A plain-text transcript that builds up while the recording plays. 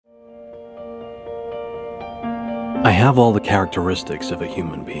I have all the characteristics of a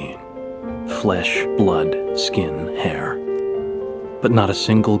human being. Flesh, blood, skin, hair. But not a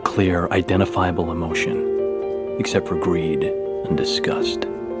single clear, identifiable emotion, except for greed and disgust.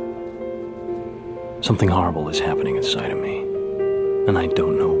 Something horrible is happening inside of me, and I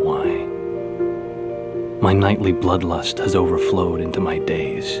don't know why. My nightly bloodlust has overflowed into my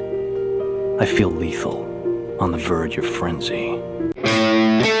days. I feel lethal, on the verge of frenzy.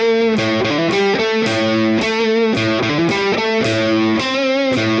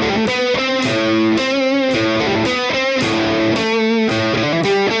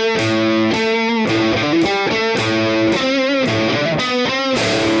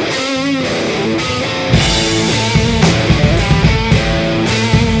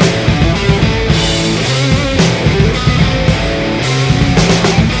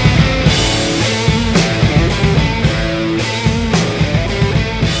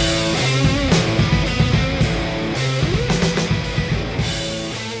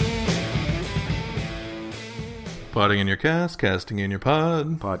 Podding in your cast, casting in your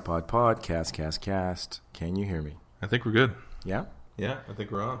pod. Pod, cast. Can you hear me? I think we're good. Yeah? Yeah, I think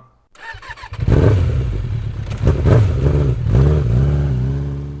we're on.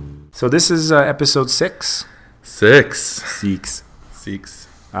 So this is episode 6. Six.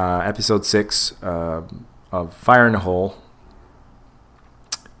 Episode 6 of Fire in a Hole.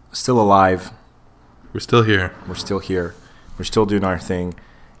 Still alive. We're still here. We're still here. We're still doing our thing.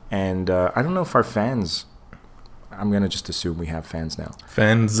 And I don't know if our fans... I'm going to just assume we have fans now.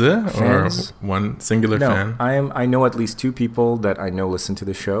 Fans? Or one singular fan? I know at least 2 people that I know listen to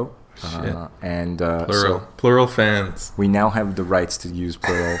the show. Shit. Plural fans. We now have the rights to use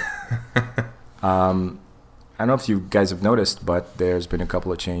plural. I don't know if you guys have noticed, but there's been a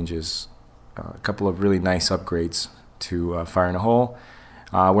couple of changes. A couple of really nice upgrades to Fire in a Hole.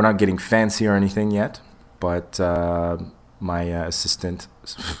 We're not getting fancy or anything yet, but... My assistant.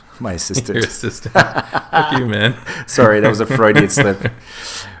 Your assistant. Fuck you, man. Sorry, that was a Freudian slip.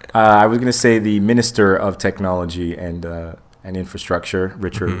 I was going to say the Minister of Technology and Infrastructure,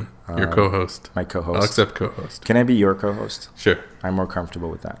 Richard. Mm-hmm. Your co-host. My co-host. I'll accept co-host. Can I be your co-host? Sure. I'm more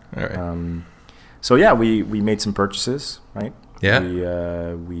comfortable with that. All right. So yeah, we made some purchases, right? Yeah.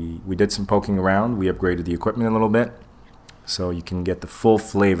 We did some poking around. We upgraded the equipment a little bit, so you can get the full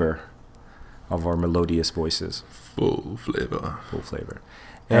flavor of our melodious voices. Full flavor.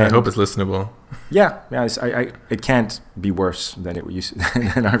 And I hope it's listenable. Yeah. It can't be worse than it used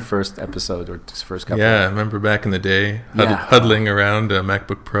than our first episode or this first couple. Yeah, I remember back in the day, huddling around a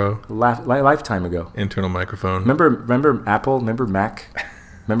MacBook Pro. Lifetime ago. Internal microphone. Remember Apple? Remember Mac?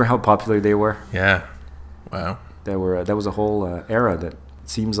 Remember how popular they were? Yeah. Wow. That was a whole era that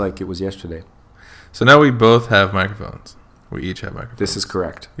seems like it was yesterday. So now we both have microphones. We each have microphones. This is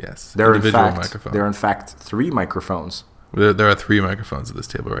correct. Yes. There are in fact 3 microphones. There are 3 microphones at this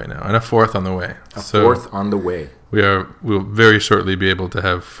table right now, and a 4th on the way. Fourth on the way. We'll very shortly be able to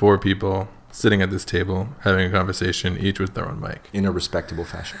have 4 people sitting at this table having a conversation, each with their own mic in a respectable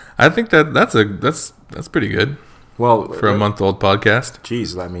fashion. I think that's pretty good. Well, for a month-old podcast.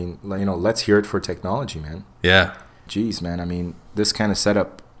 Geez, I mean, let's hear it for technology, man. Yeah. Geez, man. I mean, this kind of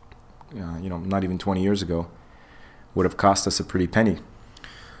setup, not even 20 years ago, would have cost us a pretty penny.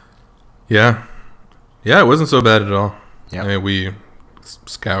 Yeah. Yeah, it wasn't so bad at all. Yeah. I mean, we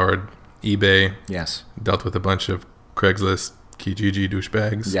scoured eBay. Yes. Dealt with a bunch of Craigslist, Kijiji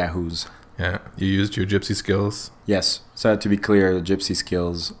douchebags. Yahoos. Yeah. You used your gypsy skills. Yes. So to be clear, the gypsy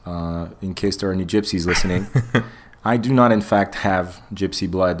skills, in case there are any gypsies listening, I do not in fact have gypsy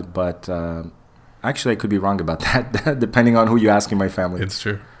blood, but actually I could be wrong about that, depending on who you ask in my family. It's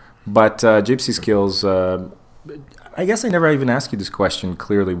true. But gypsy skills... I guess I never even asked you this question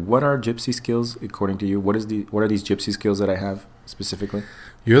clearly. What are gypsy skills according to you? What are these gypsy skills that I have specifically?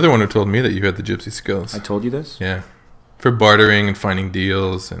 You're the one who told me that you had the gypsy skills. I told you this? Yeah. For bartering and finding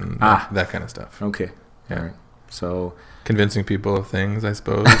deals and that kind of stuff. Okay. Yeah. All right. So convincing people of things, I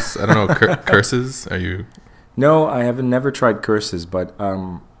suppose. I don't know. Curses? Are you? No, I haven't never tried curses, but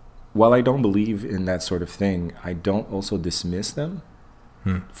while I don't believe in that sort of thing, I don't also dismiss them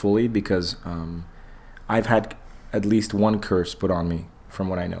fully because I've had at least one curse put on me from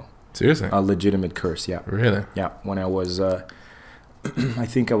what I know. Seriously? A legitimate curse, yeah. Really? Yeah. When I was, I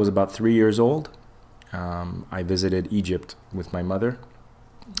think I was about 3 years old, I visited Egypt with my mother,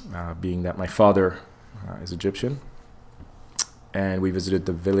 being that my father is Egyptian. And we visited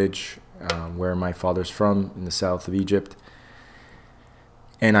the village where my father's from in the south of Egypt.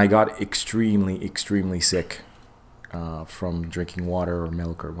 And I got extremely, extremely sick from drinking water or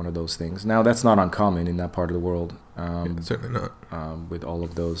milk or one of those things. Now, that's not uncommon in that part of the world. Certainly not. With all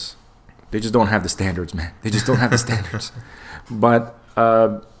of those They just don't have the standards, man. They just don't have the standards. But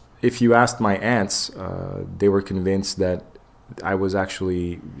if you asked my aunts, they were convinced that I was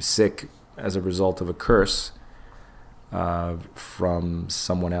actually sick as a result of a curse from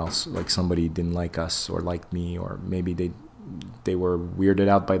someone else. Like somebody didn't like us or liked me, or maybe they were weirded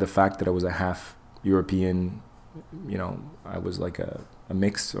out by the fact that I was a half European. I was like a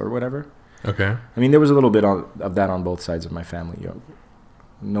mix or whatever. Okay. I mean, there was a little bit of that on both sides of my family.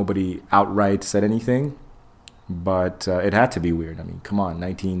 Nobody outright said anything, but it had to be weird. I mean, come on,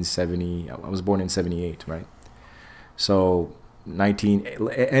 1970. I was born in 78, right? So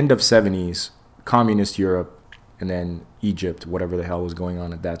end of 70s, communist Europe, and then Egypt, whatever the hell was going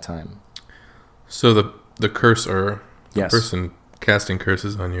on at that time. So the curse or the Yes. person casting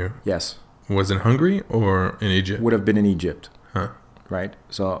curses on you Yes. was in Hungary or in Egypt? Would have been in Egypt. Huh. Right?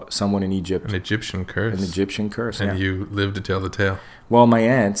 So someone in Egypt. An Egyptian curse. An Egyptian curse, And yeah. you lived to tell the tale. Well, my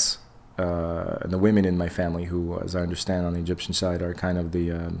aunts and the women in my family, who, as I understand, on the Egyptian side, are kind of they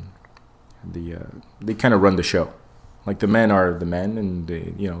kind of run the show. Like the men are the men, and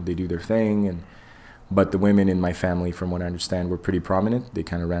they do their thing, but the women in my family, from what I understand, were pretty prominent. They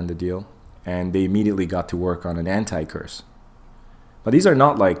kind of ran the deal, and they immediately got to work on an anti-curse. But these are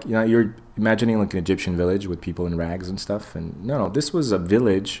not like, you're imagining like an Egyptian village with people in rags and stuff. And no, this was a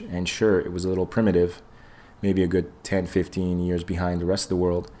village, and sure, it was a little primitive, maybe a good 10, 15 years behind the rest of the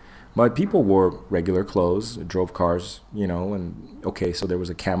world. But people wore regular clothes, drove cars, and okay, so there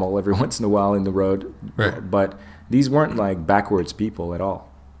was a camel every once in a while in the road. Right. But these weren't like backwards people at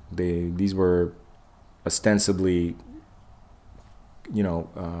all. These were ostensibly,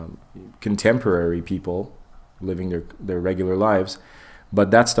 contemporary people living their regular lives.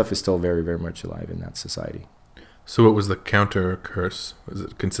 But that stuff is still very, very much alive in that society. So what was the counter curse? Was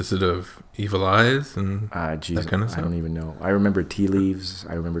it consisted of evil eyes and that kind of stuff? I don't even know. I remember tea leaves.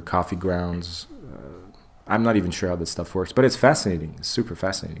 I remember coffee grounds. I'm not even sure how this stuff works, but it's fascinating. It's super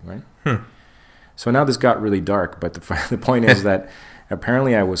fascinating, right? So now this got really dark, but the point is that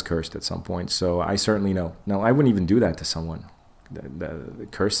apparently I was cursed at some point. So I certainly know. No, I wouldn't even do that to someone.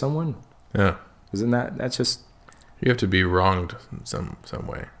 Curse someone? Yeah. Isn't that's just... You have to be wronged in some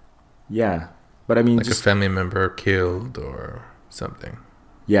way. Yeah. But I mean, like a family member killed or something.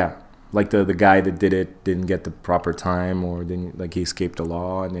 Yeah. Like the guy that did it didn't get the proper time, or didn't, like, he escaped the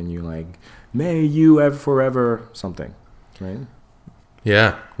law, and then you like, may you have forever, something. Right?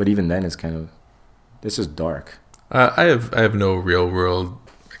 Yeah. But even then it's kind of... This is dark. I have no real world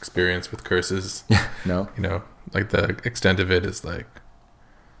experience with curses. No? Like the extent of it is like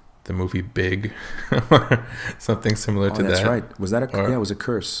the movie Big or something similar to that's that. right. Was that it was a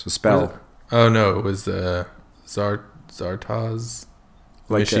curse, a spell. Oh no, it was the Zartaz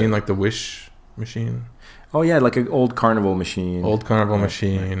machine, like the wish machine. Oh yeah, like an old carnival machine.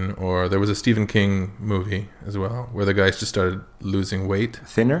 Machine. Or there was a Stephen King movie as well where the guys just started losing weight.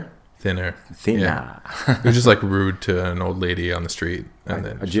 Thinner. Yeah. It was just like rude to an old lady on the street, and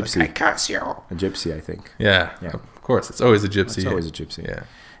then a gypsy. Like, I curse you. A gypsy, I think. Yeah. Of course, it's always a gypsy. It's always a gypsy. Yeah.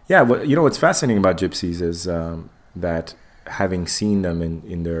 Yeah. Well, what's fascinating about gypsies is that, having seen them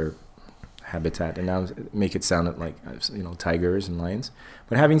in their habitat, and now make it sound like tigers and lions,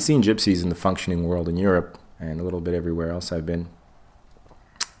 but having seen gypsies in the functioning world in Europe and a little bit everywhere else I've been,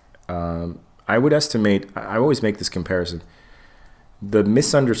 I would estimate. I always make this comparison. The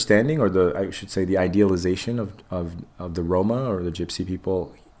misunderstanding, or I should say the idealization of the Roma or the Gypsy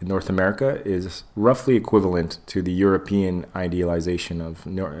people in North America is roughly equivalent to the European idealization of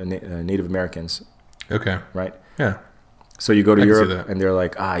Native Americans. Okay. Right? Yeah. So you go to Europe and they're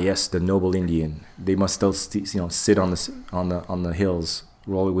like, yes, the noble Indian. They must still sit on the hills,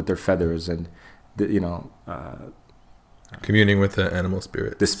 roll with their feathers, and communing with the animal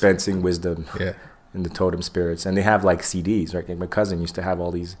spirit, dispensing wisdom. Yeah. And the totem spirits, and they have like CDs, right? Like my cousin used to have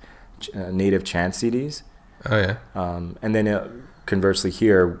all these native chant CDs. Oh yeah. And then conversely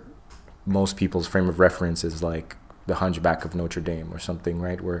here, most people's frame of reference is like the Hunchback of Notre Dame or something,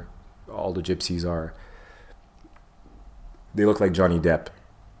 right? Where all the gypsies they look like Johnny Depp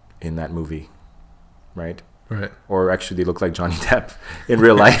in that movie, right? Right. Or actually, they look like Johnny Depp in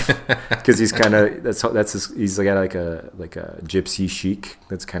real life, because he's kind of he's got like a gypsy chic.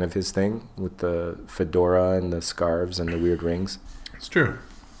 That's kind of his thing, with the fedora and the scarves and the weird rings. It's true.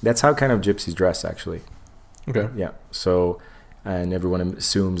 That's how kind of gypsies dress, actually. Okay. Yeah. So, and everyone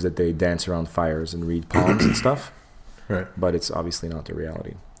assumes that they dance around fires and read palms and stuff. Right. But it's obviously not the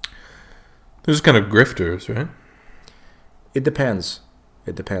reality. There's kind of grifters, right? It depends.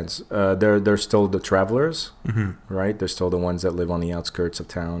 They're still the travelers, mm-hmm. right? They're still the ones that live on the outskirts of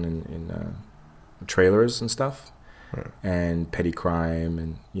town in trailers and stuff. and petty crime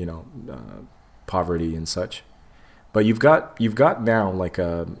and poverty and such. But you've got now like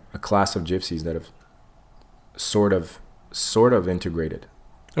a class of gypsies that have sort of integrated.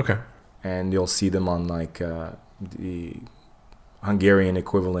 Okay. And you'll see them on like the Hungarian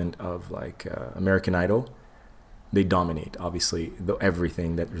equivalent of like American Idol. They dominate, obviously,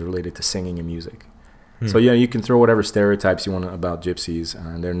 everything that is related to singing and music. So you can throw whatever stereotypes you want about gypsies,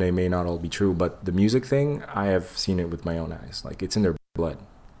 and they may not all be true. But the music thing, I have seen it with my own eyes. Like, it's in their blood.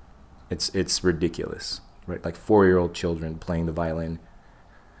 It's ridiculous, right? Like 4-year-old children playing the violin.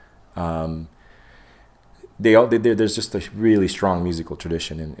 There's just a really strong musical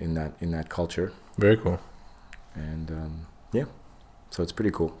tradition in that culture. Very cool. And yeah, so it's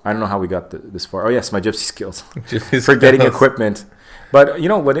pretty cool. I don't know how we got this far. Oh yes, my gypsy skills. Gypsy Forgetting skills. equipment. But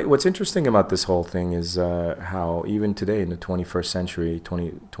what's interesting about this whole thing is how even today in the 21st century,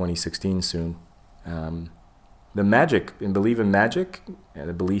 2016 soon, the magic and belief in magic and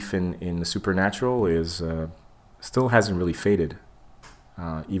the belief in the supernatural is still hasn't really faded,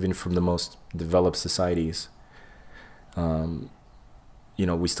 even from the most developed societies.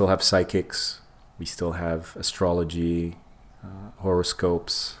 We still have psychics, we still have astrology,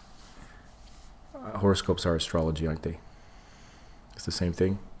 horoscopes. Horoscopes are astrology, aren't they? It's the same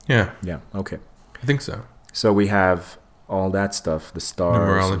thing? Yeah. Yeah, okay. I think so. So we have all that stuff, the stars.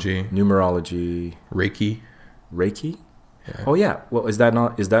 Numerology. Reiki? Yeah. Oh, yeah. Well, is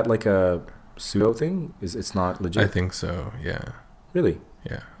that like a pseudo thing? It's not legit? I think so, yeah. Really?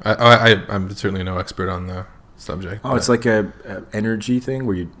 Yeah. I'm certainly no expert on the subject. Oh, it's like a energy thing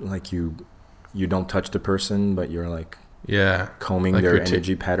where you don't touch the person, but you're like combing like their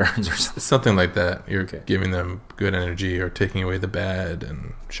energy patterns or something. Something like that. You're giving them good energy or taking away the bad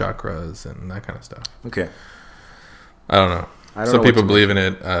and chakras and that kind of stuff. Okay. I don't know. Some people believe in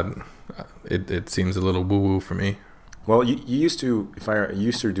it. It seems a little woo-woo for me. Well, you used to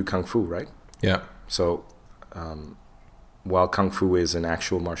do Kung Fu, right? Yeah. So while Kung Fu is an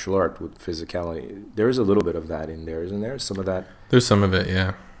actual martial art with physicality, there is a little bit of that in there, isn't there? Some of that? There's some of it,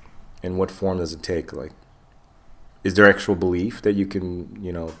 yeah. And what form does it take? Like, is there actual belief that you can,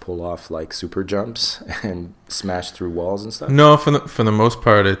 pull off like super jumps and smash through walls and stuff? No, for the most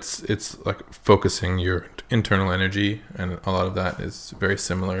part, it's like focusing your internal energy, and a lot of that is very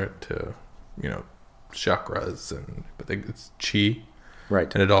similar to, chakras, but it's chi,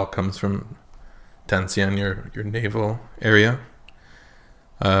 right? And it all comes from Tansian, your navel area.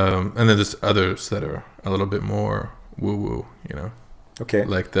 And then there's others that are a little bit more woo-woo, Okay.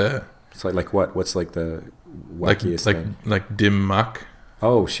 Like the. So like what? What's like the wackiest thing? Like dim mak.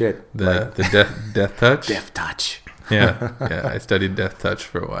 Oh shit! The death touch. Death touch. Yeah. I studied death touch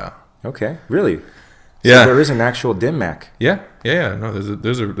for a while. Okay, really? So yeah. There is an actual dim mak. Yeah. No,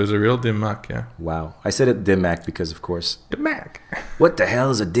 there's a real dim mak. Yeah. Wow. I said it dim mak because, of course. Dim mak. What the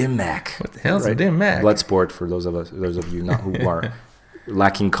hell is a dim mak? What the hell is a dim mak? Bloodsport for those of you who are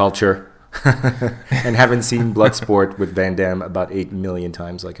lacking culture and haven't seen Bloodsport with Van Damme about 8 million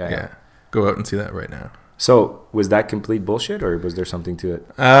times like I have. Yeah. Go out and see that right now. So, was that complete bullshit, or was there something to it?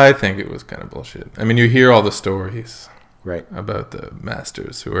 I think it was kind of bullshit. I mean, you hear all the stories, right, about the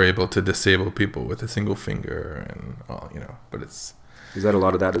masters who are able to disable people with a single finger and all, But is that a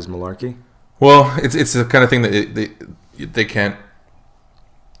lot of that is malarkey? Well, it's the kind of thing that they can't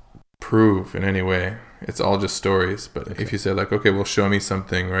prove in any way. It's all just stories. But if you say like, okay, well, show me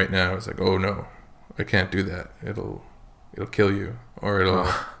something right now, it's like, oh no, I can't do that. It'll kill you, or it'll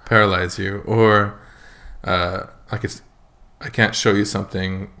paralyze you, or I can't show you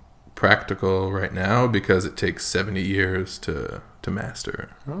something practical right now because it takes 70 years to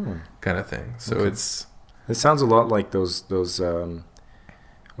master, kind of thing. So it sounds a lot like those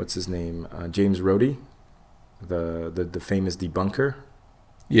what's his name, James Rhodey, the famous debunker.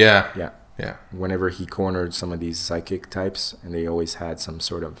 Yeah. Whenever he cornered some of these psychic types, and they always had some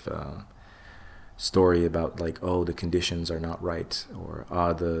sort of story about like, oh, the conditions are not right, or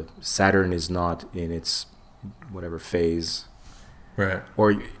the Saturn is not in its whatever phase, right?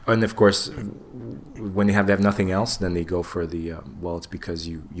 And of course, when they have nothing else, then they go for the it's because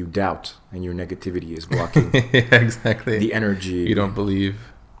you doubt and your negativity is blocking yeah, exactly the energy. You don't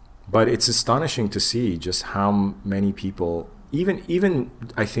believe. But it's astonishing to see just how many people, even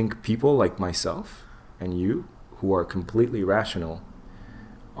I think people like myself and you, who are completely rational,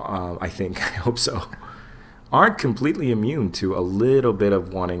 I hope so, aren't completely immune to a little bit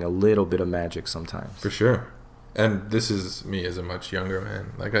of wanting a little bit of magic sometimes. For sure. And this is me as a much younger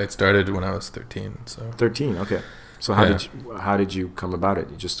man. Like, I started when I was 13. So 13, okay. So how did you come about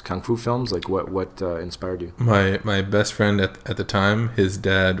it? Just kung fu films? Like what inspired you? My best friend at the time, his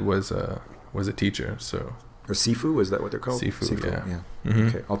dad was a teacher. So Or Sifu, is that what they're called? Sifu, yeah. Mm-hmm.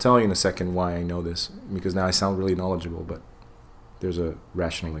 Okay, I'll tell you in a second why I know this, because now I sound really knowledgeable, but there's a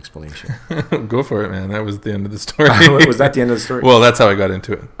rational explanation. Go for it, man. That was the end of the story. Was that the end of the story? Well, that's how I got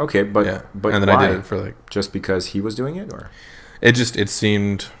into it. Okay, but and then why? I did it for just because he was doing it, or it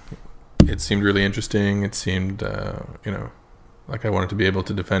seemed really interesting. It seemed like I wanted to be able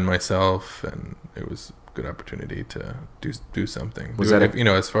to defend myself, and it was a good opportunity to do something. Was that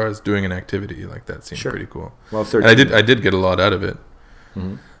as far as doing an activity like that seemed pretty cool. Well, 13. And I did get a lot out of it.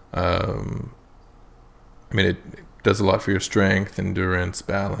 Mm-hmm. I mean, it does a lot for your strength, endurance,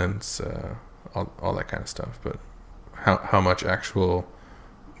 balance, all that kind of stuff. But how much actual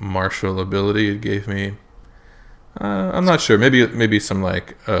martial ability it gave me, I'm not sure. Maybe some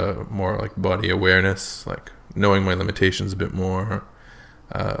more like body awareness, like knowing my limitations a bit more.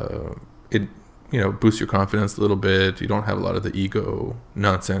 It boosts your confidence a little bit. You don't have a lot of the ego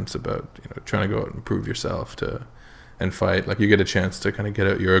nonsense about trying to go out and prove yourself and fight. Like, you get a chance to kind of get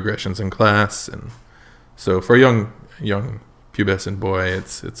out your aggressions in class, and so for a young pubescent boy,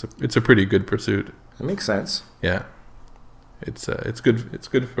 it's a pretty good pursuit. That makes sense. Yeah, it's good. It's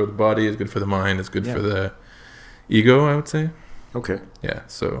good for the body. It's good for the mind. It's good for the ego, I would say. Okay. Yeah.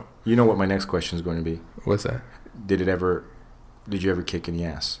 So you know what my next question is going to be? What's that? Did you ever kick any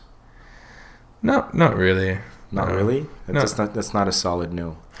ass? No, not really. Not no. really? No. That's not a solid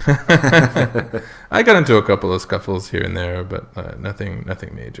no. I got into a couple of scuffles here and there, but nothing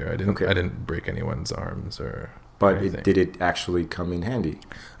major. I didn't break anyone's arms or. But anything. Did it actually come in handy?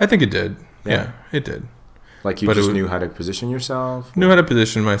 I think it did. Yeah, it did. Like, you just knew how to position yourself? Knew how to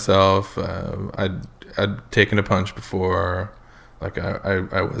position myself. I'd taken a punch before. Like,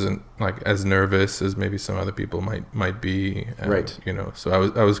 I wasn't like as nervous as maybe some other people might be. Right. So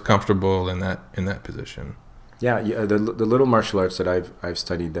I was comfortable in that position. Yeah. The little martial arts that I've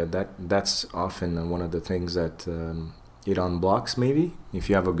studied, that's often one of the things that it unblocks, maybe if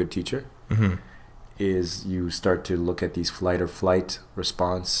you have a good teacher. Mm-hmm. Is you start to look at these flight or flight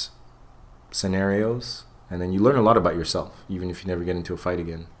response scenarios, and then you learn a lot about yourself, even if you never get into a fight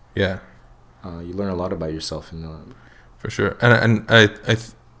again. Yeah. You learn a lot about yourself For sure. And I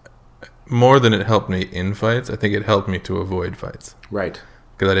more than it helped me in fights, I think it helped me to avoid fights. Right.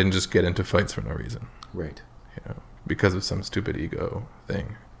 Because I didn't just get into fights for no reason. Right. Because of some stupid ego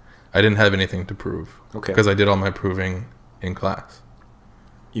thing. I didn't have anything to prove. Okay. Because I did all my proving in class.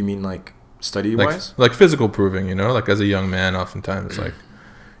 You mean like study-wise? Like physical proving, like as a young man, oftentimes, like,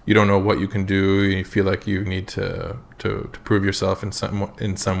 you don't know what you can do. You feel like you need to prove yourself in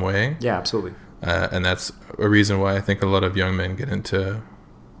some way. Yeah, absolutely. And that's a reason why I think a lot of young men get into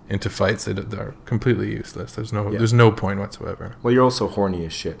fights that are completely useless. There's no point whatsoever. Well, you're also horny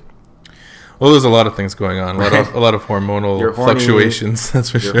as shit. Well, there's a lot of things going on. A lot of hormonal fluctuations.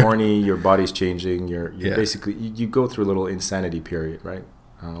 That's for sure. You're horny. Your body's changing. You're basically you go through a little insanity period, right?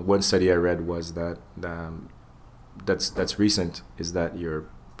 One study I read was that that's recent, is that your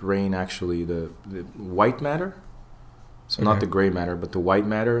brain actually the white matter, so not the gray matter, but the white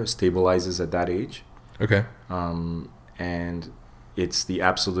matter stabilizes at that age. Okay. And it's the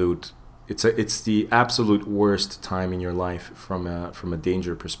absolute worst time in your life from a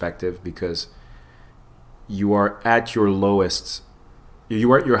danger perspective, because you are at your lowest.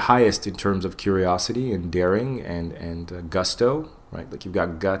 You are at your highest in terms of curiosity and daring and gusto, right? Like, you've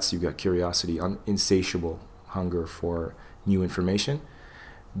got guts, you've got curiosity, insatiable hunger for new information,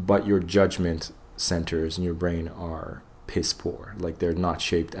 but your judgment centers in your brain are piss poor, like they're not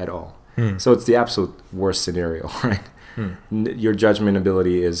shaped at all. So it's the absolute worst scenario, right? Your judgment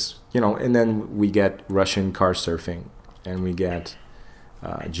ability is, and then we get Russian car surfing, and we get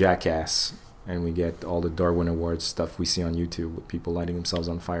Jackass, and we get all the Darwin Awards stuff we see on YouTube with people lighting themselves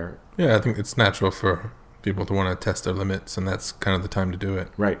on fire. Yeah, I think it's natural for people to want to test their limits, and that's kind of the time to do it.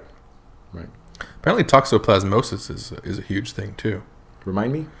 Right. Apparently toxoplasmosis is a huge thing too.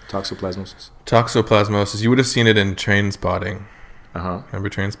 Remind me? Toxoplasmosis. Toxoplasmosis. You would have seen it in Train Spotting. Uh-huh. Remember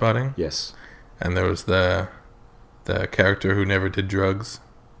Train Spotting? Yes. And there was the character who never did drugs.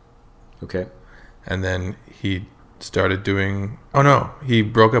 Okay. And then he started doing... Oh, no. He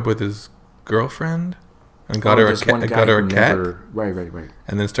broke up with his girlfriend and got her a cat. Right.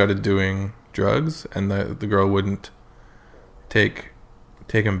 And then started doing drugs, and the girl wouldn't take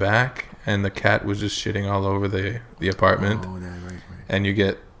him back, and the cat was just shitting all over the apartment. Oh, right. And you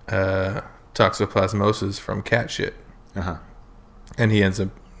get toxoplasmosis from cat shit. Uh-huh. And he ends up,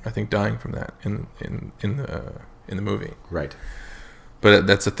 I think, dying from that in the movie. Right. But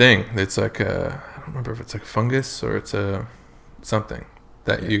that's a thing. It's like I don't remember if it's like a fungus or it's a something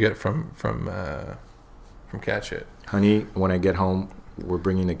that you get from cat shit. Honey, when I get home, we're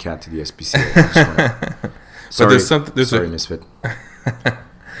bringing the cat to the SPCA. Sorry, There's Misfit.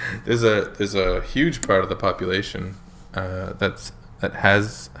 there's a huge part of the population that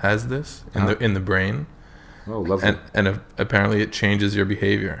has this in the brain. Oh, lovely. And apparently it changes your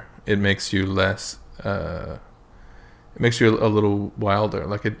behavior. It makes you less. It makes you a little wilder.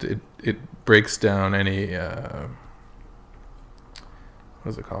 Like it breaks down any. What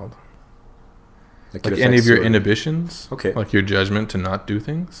is it called? Like any of your inhibitions. Okay. Like your judgment to not do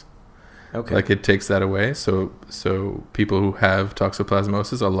things. Okay. Like it takes that away. So people who have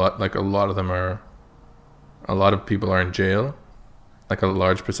toxoplasmosis, a lot of people are in jail. Like a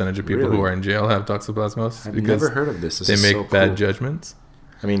large percentage of people who are in jail have toxoplasmosis. I've never heard of this. They make bad judgments.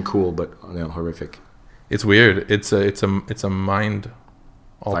 I mean, cool, but horrific. It's weird. It's a mind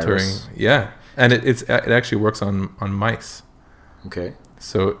altering. Virus. Yeah, and it actually works on mice. Okay.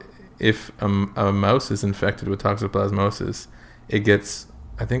 So if a mouse is infected with toxoplasmosis, it gets,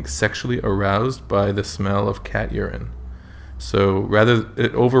 I think, sexually aroused by the smell of cat urine. So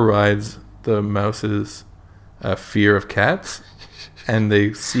it overrides the mouse's fear of cats, and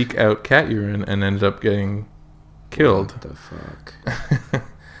they seek out cat urine and end up getting killed. What the fuck?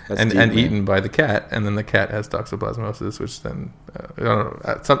 and eaten by the cat, and then the cat has toxoplasmosis, which then I don't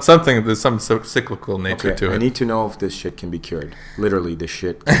know, there's some cyclical nature to it. I need to know if this shit can be cured. Literally, this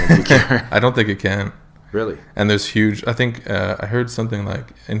shit can be cured. I don't think it can. Really? And there's huge. I think I heard something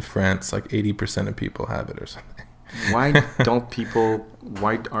like in France, like 80% of people have it or something. Why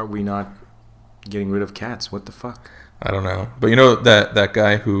aren't we not getting rid of cats? What the fuck? I don't know, but you know that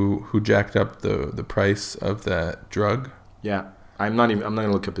guy who jacked up the price of that drug. Yeah. I'm not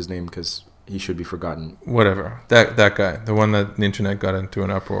gonna look up his name because he should be forgotten. Whatever, that guy, the one that the internet got into an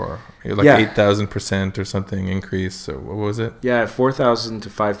uproar, like 8,000% or something increase. So what was it? Yeah, 4,000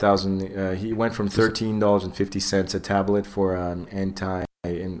 to 5,000. He went from $13.50 a tablet for an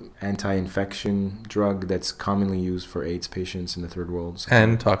anti-infection drug that's commonly used for AIDS patients in the third world. So.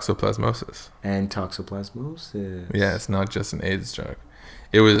 And toxoplasmosis. Yeah, it's not just an AIDS drug.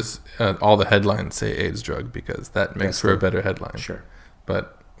 It was all the headlines say AIDS drug because that makes for a better headline. Sure.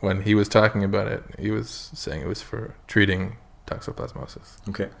 But when he was talking about it, he was saying it was for treating toxoplasmosis.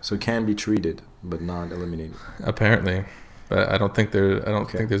 Okay, so it can be treated but not eliminated. Apparently, but I don't think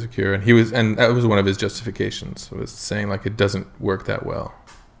think there's a cure. And that was one of his justifications. It was saying like it doesn't work that well.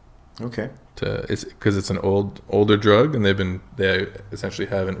 Okay. It's because it's an older drug, and they essentially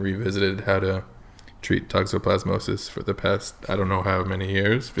haven't revisited how to treat toxoplasmosis for the past, I don't know how many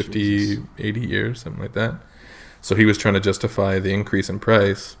years, 50, Jesus. 80 years, something like that. So he was trying to justify the increase in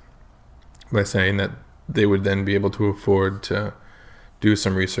price by saying that they would then be able to afford to do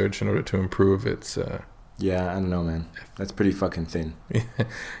some research in order to improve its... Yeah, I don't know, man. That's pretty fucking thin. Yeah,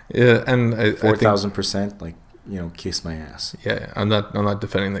 and 4,000%, like, kiss my ass. Yeah, I'm not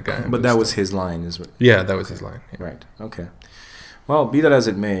defending the guy. But that was his line, is what? Yeah, that was his line. Yeah. Right. Okay. Well, be that as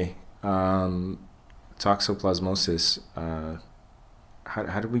it may, toxoplasmosis.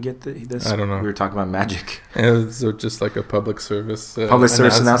 How did we get this? I don't know. We were talking about magic. Yeah, so just like a public service.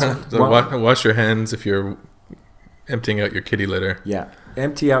 Announcement. So wash your hands if you're emptying out your kitty litter. Yeah,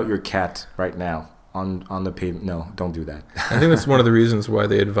 empty out your cat right now on the pavement. No, don't do that. I think that's one of the reasons why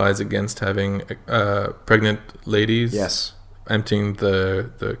they advise against having pregnant ladies. Yes. Emptying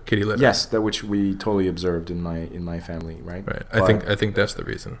the kitty litter. Yes, that which we totally observed in my family, right? Right. I think that's the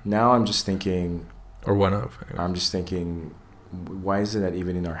reason. Now I'm just thinking. Or one of. Anyway. I'm just thinking, why is it that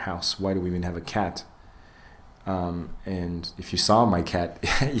even in our house, why do we even have a cat? And if you saw my cat,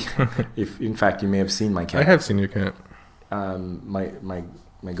 if in fact you may have seen my cat. I have seen your cat. My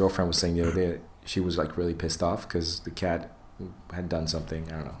girlfriend was saying the other day she was like really pissed off because the cat had done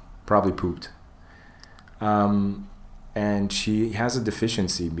something, I don't know, probably pooped. And she has a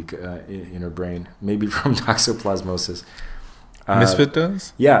deficiency in her brain, maybe from toxoplasmosis. Misfit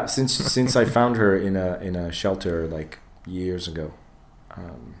does? Yeah, since I found her in a shelter like years ago,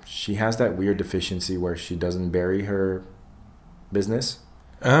 she has that weird deficiency where she doesn't bury her business.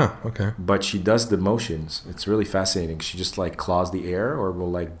 Oh, okay. But she does the motions. It's really fascinating. She just like claws the air, or will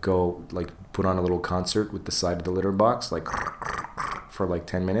like go like put on a little concert with the side of the litter box, like for like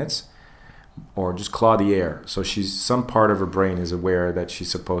 10 minutes, or just claw the air. So some part of her brain is aware that she's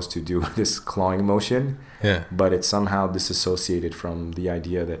supposed to do this clawing motion. Yeah. But it's somehow disassociated from the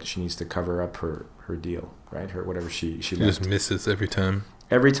idea that she needs to cover up her deal, right? Her whatever she just misses every time.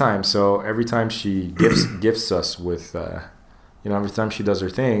 Every time. So every time she gifts us with, every time she does her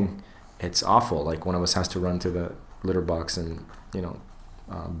thing, it's awful. Like one of us has to run to the litter box and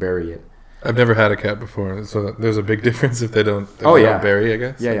bury it. I've never had a cat before, so there's a big difference if they don't bury, I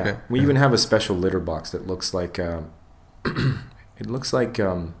guess. Yeah, okay. yeah. We even have a special litter box that looks like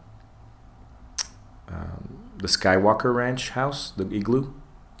the Skywalker Ranch house, the igloo.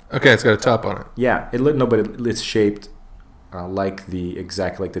 Okay, it's got a top on it. Yeah, it's shaped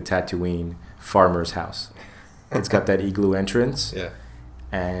exactly like the Tatooine farmer's house. It's got that igloo entrance. Yeah.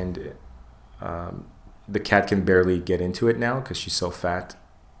 And the cat can barely get into it now because she's so fat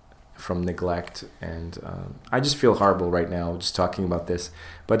from neglect. And I just feel horrible right now just talking about this.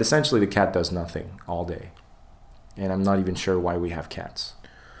 But essentially, the cat does nothing all day. And I'm not even sure why we have cats.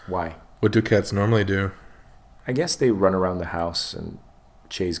 Why? What do cats normally do? I guess they run around the house and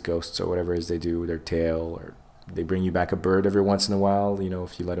chase ghosts or whatever it is they do with their tail, or they bring you back a bird every once in a while,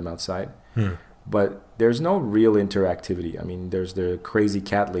 if you let them outside. But there's no real interactivity. I mean, there's the crazy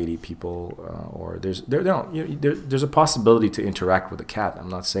cat lady people, or there's a possibility to interact with a cat. I'm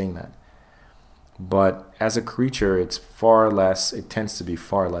not saying that. But as a creature, it tends to be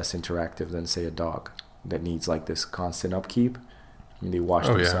far less interactive than, say, a dog that needs like this constant upkeep. I mean, they wash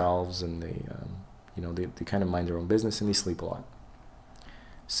themselves and they kind of mind their own business and they sleep a lot.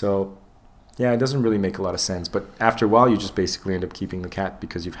 So, yeah, it doesn't really make a lot of sense. But after a while, you just basically end up keeping the cat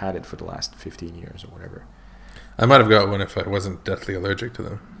because you've had it for the last 15 years or whatever. I might have got one if I wasn't deathly allergic to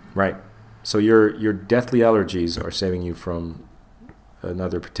them. Right. So your deathly allergies are saving you from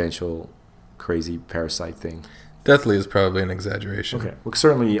another potential crazy parasite thing. Deathly is probably an exaggeration. Okay. Well,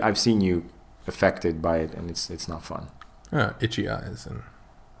 certainly I've seen you affected by it, and it's not fun. Itchy eyes and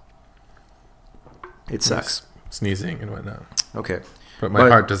it sucks. Sneezing and whatnot. Okay. But my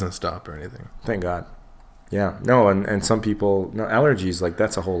heart doesn't stop or anything. Thank God. Yeah. No, and some people, allergies, like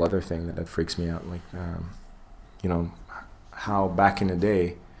that's a whole other thing that freaks me out. Like, how back in the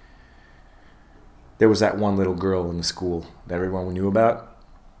day, there was that one little girl in the school that everyone knew about.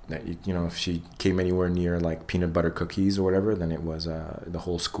 That if she came anywhere near like peanut butter cookies or whatever, then it was the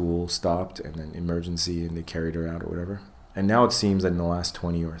whole school stopped and then emergency and they carried her out or whatever. And now it seems that in the last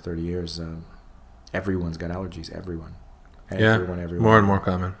 20 or 30 years, everyone's got allergies. Everyone. More and more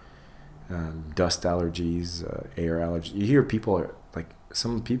common. Dust allergies, air allergies. You hear people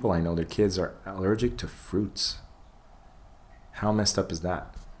some people I know, their kids are allergic to fruits. How messed up is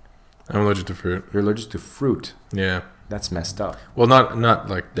that? I'm allergic to fruit. You're allergic to fruit? Yeah. That's messed up. Well, not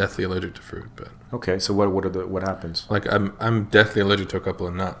like deathly allergic to fruit, but okay. So what happens? Like I'm deathly allergic to a couple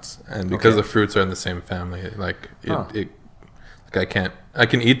of nuts, and because the fruits are in the same family, I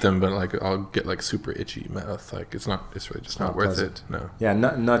can eat them, but like I'll get like super itchy mouth. Like it's really just not worth it. No. Yeah,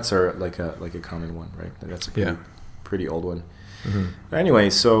 nuts are like a common one, right? That's a pretty old one. Mm-hmm. Anyway,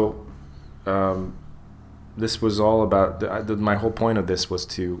 so this was all about my whole point of this was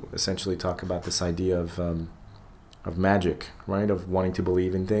to essentially talk about this idea of magic, right? Of wanting to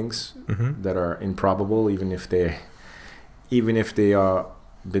believe in things that are improbable, even if they are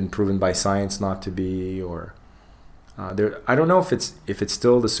been proven by science not to be, or I don't know if it's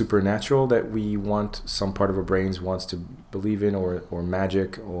still the supernatural that we want, some part of our brains wants to believe in, or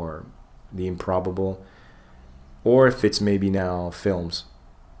magic, or the improbable, or if it's maybe now films,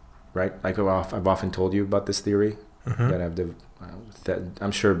 right? Like I've often told you about this theory that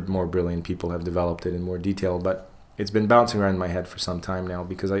I'm sure more brilliant people have developed it in more detail, but it's been bouncing around in my head for some time now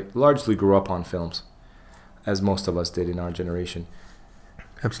because I largely grew up on films, as most of us did in our generation.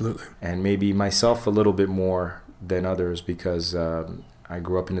 Absolutely. And maybe myself a little bit more than others because I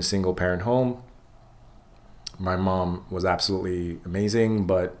grew up in a single-parent home. My mom was absolutely amazing,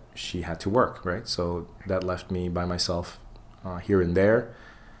 but she had to work, right? So that left me by myself here and there.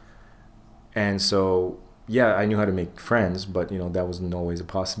 And so, yeah, I knew how to make friends, but, that wasn't always a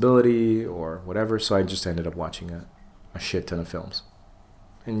possibility or whatever. So I just ended up watching a shit ton of films.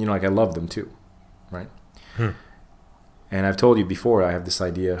 And, I loved them too, right? And I've told you before, I have this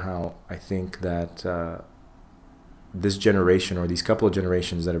idea how I think that this generation or these couple of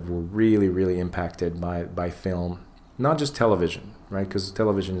generations that were really, really impacted by film, not just television, right? Because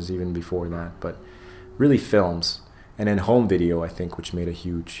television is even before that, but really films. And then home video, I think, which made a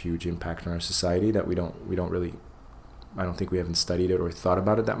huge, huge impact on our society that we don't really, I don't think we haven't studied it or thought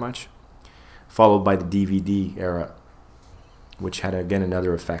about it that much. Followed by the DVD era, which had, again,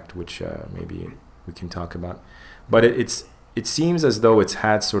 another effect, which maybe we can talk about. But it seems as though it's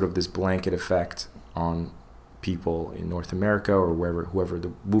had sort of this blanket effect on people in North America or whoever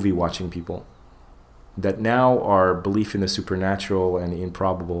the movie-watching people, that now our belief in the supernatural and the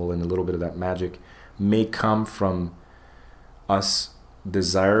improbable and a little bit of that magic may come from us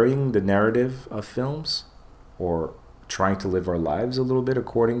desiring the narrative of films or trying to live our lives a little bit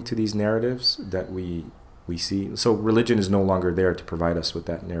according to these narratives that we see. So religion is no longer there to provide us with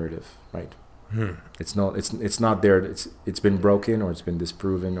that narrative, right? It's not there. It's been broken or it's been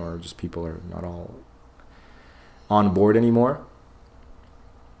disproven or just people are not all on board anymore.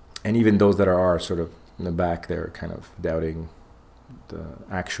 And even those that are sort of, in the back, they're kind of doubting the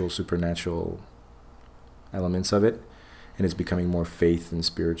actual supernatural elements of it, and it's becoming more faith and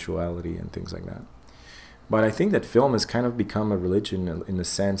spirituality and things like that. But I think that film has kind of become a religion in the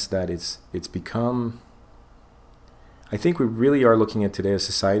sense that it's become. I think we really are looking at today a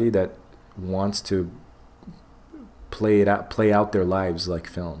society that wants to play out their lives like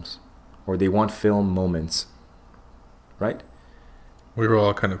films, or they want film moments, right? We were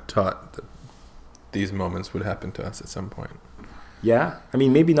all kind of taught that these moments would happen to us at some point. Yeah, I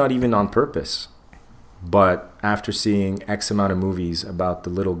mean, maybe not even on purpose, but after seeing X amount of movies about the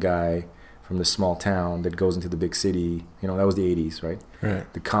little guy from the small town that goes into the big city, that was the 80s, right?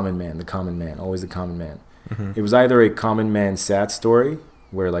 Right. The common man, always the common man. Mm-hmm. It was either a common man sad story,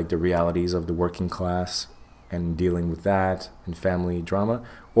 where like the realities of the working class and dealing with that and family drama,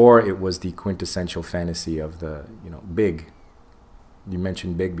 or it was the quintessential fantasy of the, big. You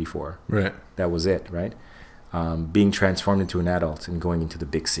mentioned big before. Right. That was it, right? Being transformed into an adult and going into the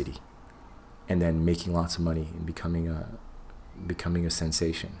big city, and then making lots of money and becoming a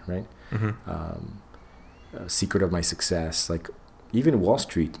sensation, right? Mm-hmm. Secret of My Success, like even Wall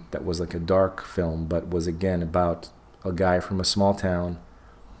Street, that was like a dark film, but was again about a guy from a small town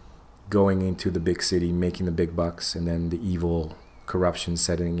going into the big city, making the big bucks, and then the evil corruption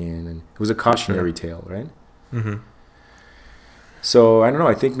setting in, and it was a cautionary tale, right? Mm-hmm. So I don't know.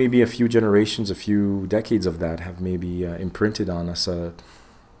 I think maybe a few generations, a few decades of that have maybe imprinted on us.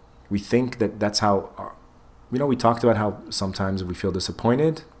 We think that's how. We talked about how sometimes we feel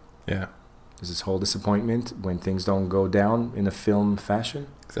disappointed. Yeah. There's this whole disappointment when things don't go down in a film fashion.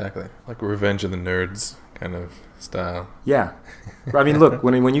 Exactly. Like Revenge of the Nerds kind of style. Yeah. I mean, look,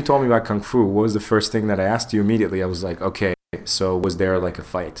 when you told me about Kung Fu, what was the first thing that I asked you immediately? I was like, okay, so was there like a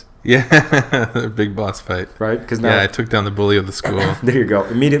fight? Yeah, a big boss fight. Right? Because now I took down the bully of the school. There you go.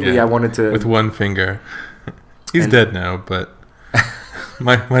 Immediately I wanted to... With one finger. He's dead now, but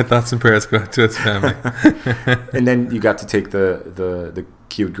my thoughts and prayers go out to his family. And then you got to take the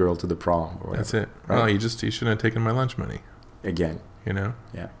cute girl to the prom or whatever. That's it. Right? Oh, he shouldn't have taken my lunch money. Again.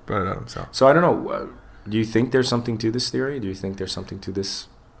 Yeah. Brought it out himself. So I don't know. Do you think there's something to this theory? Do you think there's something to this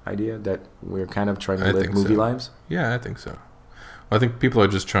idea that we're kind of trying to live movie lives? Yeah, I think so. Well, I think people are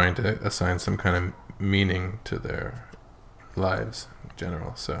just trying to assign some kind of meaning to their lives in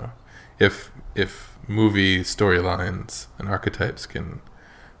general. So if movie storylines and archetypes can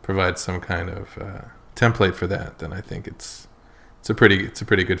provide some kind of template for that, then I think it's a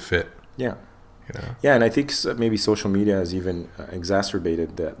pretty good fit. Yeah. Yeah, and I think maybe social media has even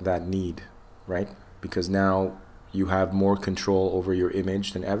exacerbated that need, right? Because now you have more control over your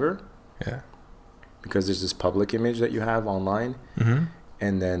image than ever. Yeah. Because there's this public image that you have online. Mm-hmm.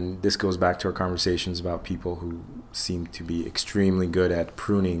 And then this goes back to our conversations about people who seem to be extremely good at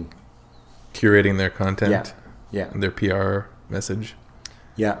curating their content. Yeah. And their PR message.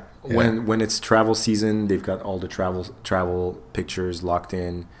 Yeah. When it's travel season, they've got all the travel pictures locked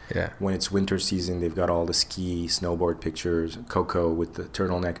in. Yeah. When it's winter season, they've got all the ski, snowboard pictures, Coco with the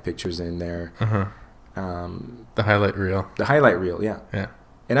turtleneck pictures in there. Uh-huh. The highlight reel. Yeah. Yeah.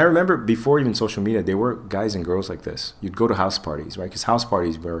 And I remember before even social media, there were guys and girls like this. You'd go to house parties, right? Because house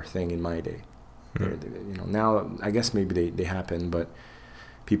parties were a thing in my day. Mm-hmm. Now I guess maybe they happen, but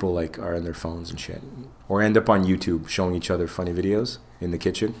people like are on their phones and shit, or end up on YouTube showing each other funny videos in the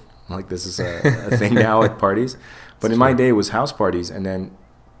kitchen. Like this is a thing now at parties. But in my day, it was house parties, and then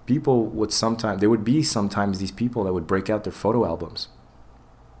people would sometimes these people that would break out their photo albums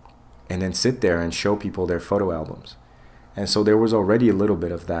and then sit there and show people their photo albums. And so there was already a little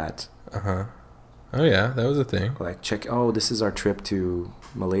bit of that. Uh-huh. Oh, yeah, that was a thing. Like, this is our trip to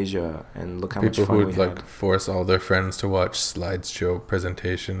Malaysia, and look how much fun we had. People who would, force all their friends to watch slideshow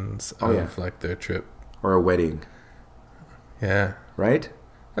presentations of, their trip. Or a wedding. Yeah. Right?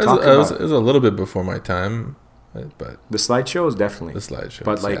 It was a little bit before my time, but... The slideshow is definitely. The slideshow.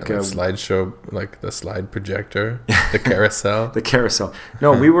 But, slideshow, like the slide projector, the carousel. The carousel.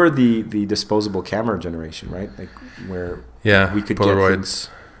 No, we were the disposable camera generation, right? Like, where we could Polaroids. Get things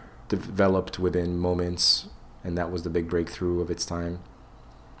developed within moments, and that was the big breakthrough of its time.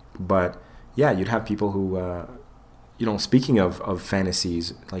 But, yeah, you'd have people who... speaking of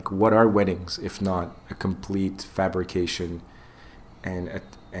fantasies, like what are weddings if not a complete fabrication and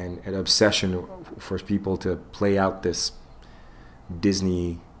an obsession for people to play out this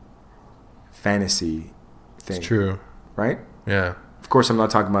Disney fantasy thing? It's true. Right? Yeah. Of course, I'm not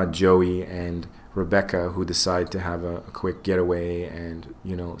talking about Joey and Rebecca who decide to have a quick getaway and,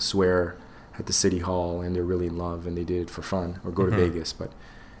 swear at the city hall and they're really in love and they did it for fun, or go to Vegas. But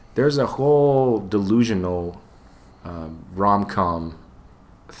there's a whole delusional rom-com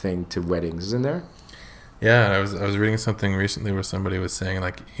thing to weddings, isn't there? Yeah, I was reading something recently where somebody was saying,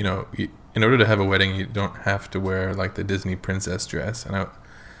 like, in order to have a wedding, you don't have to wear like the Disney princess dress. And I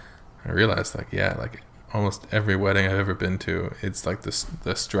realized, like, yeah, like almost every wedding I've ever been to, it's like the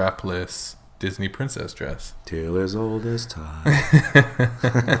strapless Disney princess dress. Tale as old as time.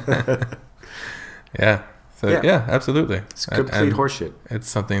 Yeah. So yeah, absolutely. It's complete horseshit. It's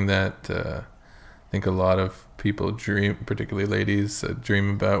something that I think a lot of people dream, particularly ladies,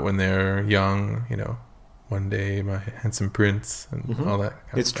 dream about when they're young. One day my handsome prince and all that.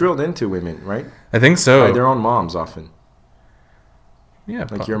 It's drilled into women, right? I think so. By their own moms often. Yeah,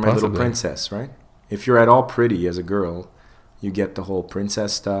 like you're my little princess, right? If you're at all pretty as a girl, you get the whole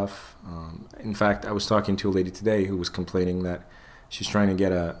princess stuff. In fact, I was talking to a lady today who was complaining that she's trying to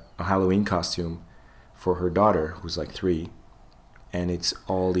get a Halloween costume for her daughter, who's like 3, and it's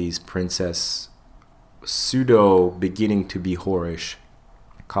all these princess pseudo beginning to be whorish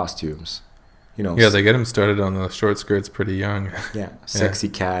costumes. Yeah, they get them started on the short skirts pretty young. Yeah, sexy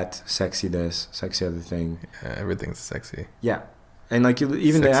cat, sexy this, sexy other thing. Yeah, everything's sexy. Yeah, and like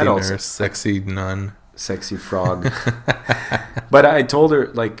even sexy the adults, nurse, sexy nun, sexy frog. But I told her,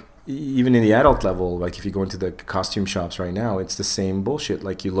 like, even in the adult level, like if you go into the costume shops right now, it's the same bullshit.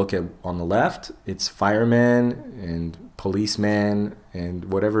 Like you look at on the left, it's fireman and policeman and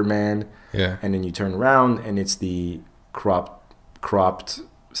whatever man. Yeah. And then you turn around and it's the cropped,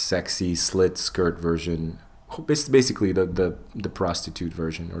 sexy slit skirt version. It's basically the prostitute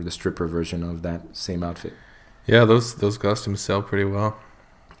version or the stripper version of that same outfit. Yeah, those costumes sell pretty well.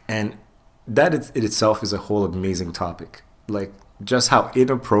 And that it itself is a whole amazing topic. Like just how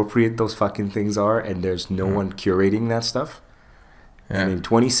inappropriate those fucking things are, and there's no one curating that stuff. Yeah. And in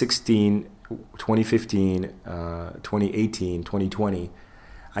 2016, 2015, 2018, 2020,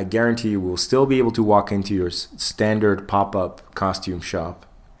 I guarantee you will still be able to walk into your standard pop-up costume shop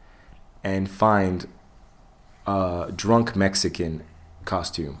and find a drunk Mexican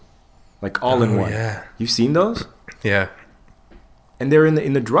costume. Like all in one. Yeah. You've seen those? Yeah. And they're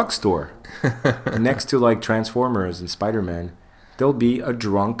in the drugstore next to like Transformers and Spider-Man. There'll be a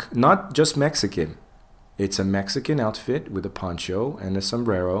drunk, not just Mexican. It's a Mexican outfit with a poncho and a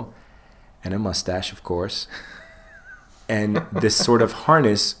sombrero and a mustache, of course. And this sort of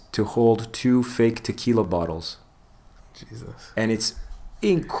harness to hold 2 fake tequila bottles. Jesus. And it's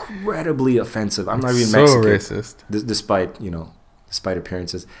incredibly offensive. I'm not even so Mexican. Racist. Despite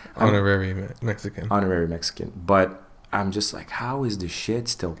appearances. Honorary Mexican. Honorary Mexican. But I'm just like, how is this shit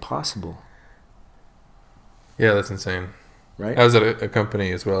still possible? Yeah, that's insane. Right? I was at a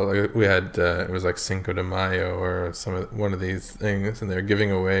company as well. Like we had it was like Cinco de Mayo or one of these things, and they're giving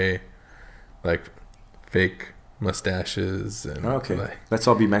away like fake mustaches and like, let's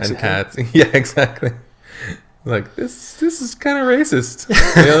all be Mexican. And hats. Yeah, exactly. Like this is kind of racist.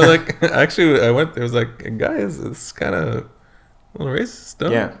 Like actually, I went. There was like, guys, it's kind of a little racist.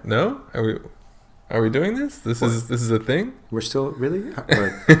 No? Yeah. No? Are we doing this? This is a thing? We're still really?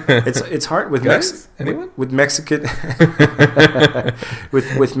 It's hard with anyone? With Mexican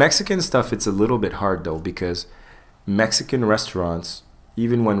with Mexican stuff. It's a little bit hard though, because Mexican restaurants,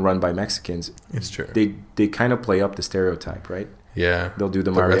 even when run by Mexicans, it's true. They kind of play up the stereotype, right? Yeah. They'll do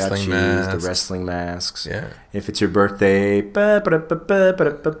the mariachis, the wrestling masks. Yeah. If it's your birthday, they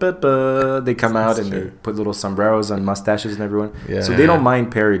come out and they put little sombreros on mustaches and everyone. Yeah. So they don't mind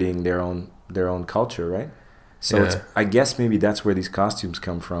parodying their own culture, right? So it's, I guess maybe that's where these costumes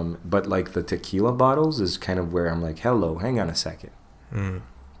come from. But like the tequila bottles is kind of where I'm like, hello, hang on a second. Mm.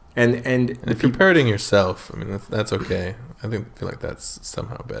 And if you're parodying yourself, I mean that's okay. I feel like that's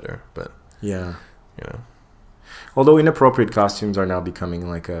somehow better. But yeah, Although inappropriate costumes are now becoming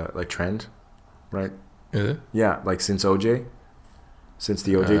like a trend, right? Is it? Yeah, like since the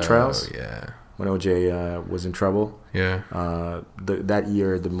OJ trials. Yeah. When OJ was in trouble. Yeah. That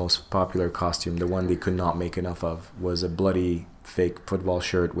year, the most popular costume, the one they could not make enough of, was a bloody fake football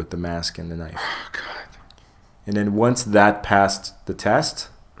shirt with the mask and the knife. Oh, God. And then once that passed the test,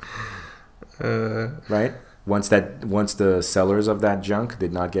 right? Once the sellers of that junk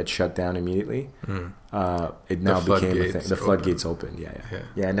did not get shut down immediately, it now became a thing. The floodgates opened.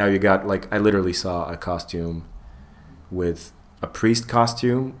 Yeah. Now you got, like, I literally saw a costume with a priest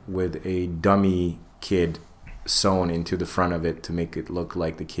costume with a dummy kid sewn into the front of it to make it look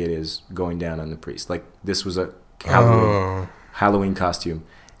like the kid is going down on the priest. Like this was a Halloween costume.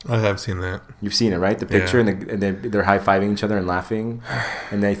 I have seen that. You've seen it, right? The picture, and they're high-fiving each other and laughing,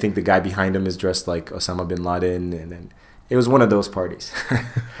 and they think the guy behind them is dressed like Osama bin Laden, and then it was one of those parties.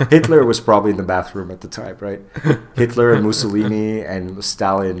 Hitler was probably in the bathroom at the time, right? Hitler and Mussolini and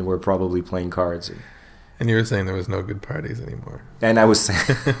Stalin were probably playing cards. And you were saying there was no good parties anymore. And I was saying...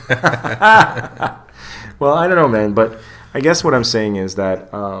 Well, I don't know, man, but I guess what I'm saying is that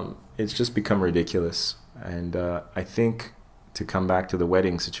it's just become ridiculous. And I think to come back to the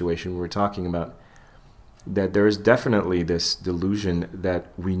wedding situation we were talking about, that there is definitely this delusion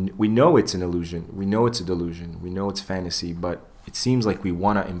that we know it's an illusion. We know it's a delusion. We know it's fantasy, but it seems like we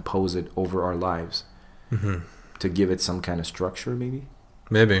want to impose it over our lives to give it some kind of structure, maybe?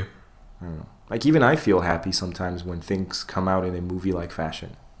 Maybe. I don't know. Like, even I feel happy sometimes when things come out in a movie-like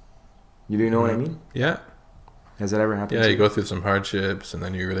fashion. You do know what I mean? Yeah. Has that ever happened Yeah, to you go through some hardships, and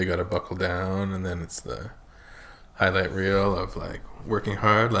then you really got to buckle down, and then it's the highlight reel of, like, working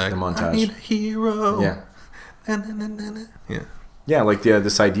hard, like, the montage. I need a hero. Yeah. Yeah. Yeah, like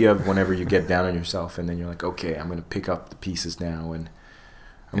this idea of whenever you get down on yourself and then you're like, okay, I'm going to pick up the pieces now and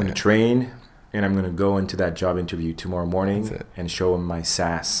I'm going to train and I'm going to go into that job interview tomorrow morning and show them my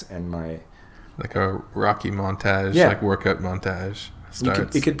sass and my... Like a Rocky montage, like workout montage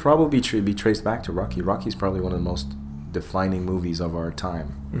starts. It could probably be traced back to Rocky. Rocky's probably one of the most defining movies of our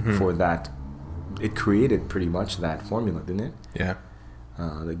time for that. It created pretty much that formula, didn't it? Yeah.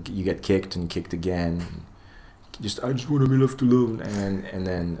 You get kicked and kicked again. I just want to be left alone, and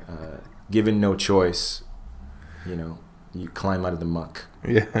then given no choice, you climb out of the muck.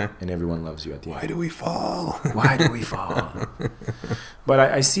 Yeah. And everyone loves you at the end. Why do we fall? Why do we fall? But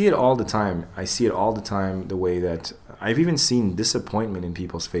I see it all the time. The way that I've even seen disappointment in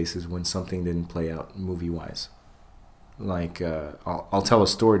people's faces when something didn't play out movie-wise. Like, I'll tell a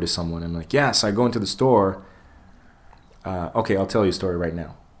story to someone. I'm like, yes, I go into the store. Okay, I'll tell you a story right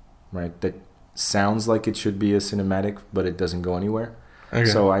now. Right? That sounds like it should be a cinematic, but it doesn't go anywhere. Okay.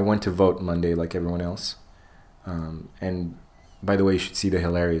 So I went to vote Monday like everyone else. And by the way, you should see the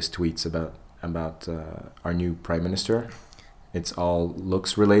hilarious tweets about our new prime minister. It's all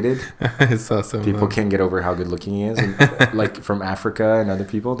looks related. I saw some. People can't get over how good looking he is. And, like from Africa and other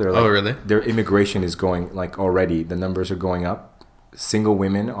people, they're like, oh really? Their immigration is going like already. The numbers are going up. Single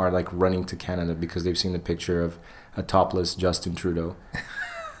women are like running to Canada because they've seen the picture of a topless Justin Trudeau.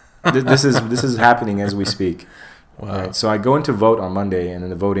 This is happening as we speak. Wow. Right? So I go into vote on Monday, and then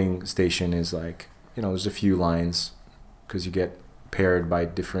the voting station is like, there's a few lines because you get paired by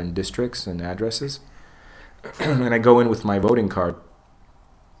different districts and addresses. And I go in with my voting card,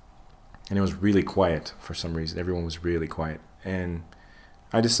 and it was really quiet for some reason. Everyone was really quiet, and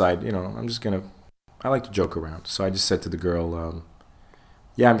I decide, I like to joke around. So I just said to the girl,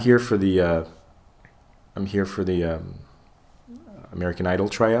 I'm here for the American Idol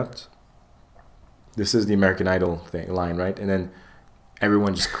tryout. This is the American Idol line, right? And then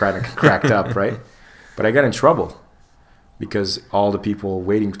everyone just cracked up, right? But I got in trouble because all the people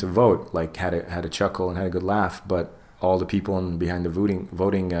waiting to vote like had a chuckle and had a good laugh, but all the people behind the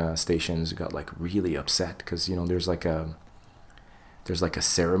voting stations got like really upset because there's like a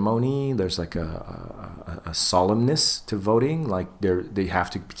ceremony, there's like a solemnness to voting, like they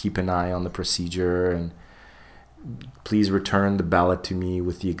have to keep an eye on the procedure and please return the ballot to me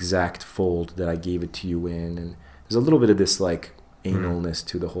with the exact fold that I gave it to you in. And there's a little bit of this like analness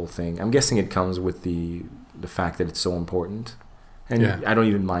to the whole thing. I'm guessing it comes with the fact that it's so important. And I don't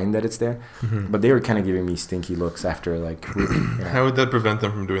even mind that it's there. Mm-hmm. But they were kind of giving me stinky looks after like... How would that prevent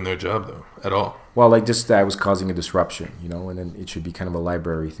them from doing their job though, at all? Well, like just that was causing a disruption, and then it should be kind of a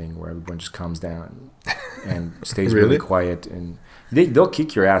library thing where everyone just calms down and stays really quiet. And they'll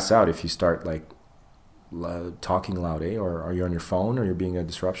kick your ass out if you start like talking loud, or are you on your phone or you're being a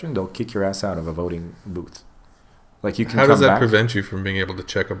disruption. They'll kick your ass out of a voting booth. Like you can. How does that prevent you from being able to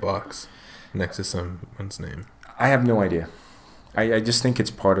check a box next to someone's name? I have no idea. I just think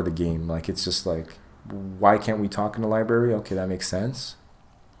it's part of the game. Like it's just like, why can't we talk in the library? Okay, that makes sense.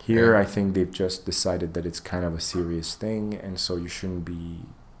 Here, I think they've just decided that it's kind of a serious thing, and so you shouldn't be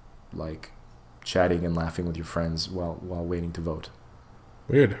like chatting and laughing with your friends while waiting to vote.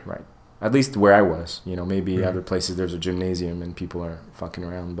 Weird, right? At least where I was, maybe other places there's a gymnasium and people are fucking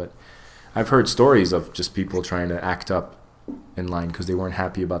around. But I've heard stories of just people trying to act up in line because they weren't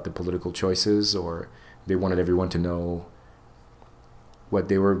happy about the political choices, or they wanted everyone to know what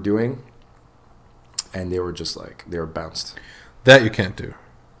they were doing, and they were just like, they were bounced. That you can't do.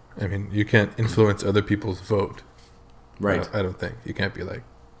 I mean, you can't influence other people's vote. Right. I don't think. You can't be like...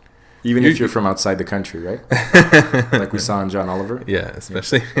 Even if you're from outside the country, right? Like we saw in John Oliver. Yeah,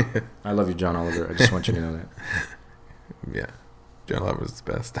 especially. Yeah. I love you, John Oliver. I just want you to know that. Yeah. John Oliver was the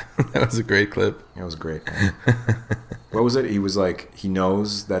best. That was a great clip. It was great. What was it? He was like, he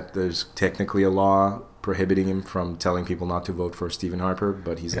knows that there's technically a law prohibiting him from telling people not to vote for Stephen Harper,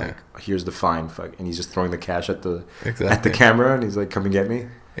 but he's like, here's the fine. And he's just throwing the cash at the camera, and he's like, come and get me.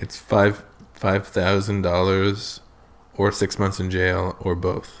 It's $5,000 or 6 months in jail or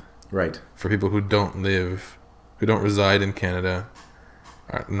both. Right. For people who don't reside in Canada,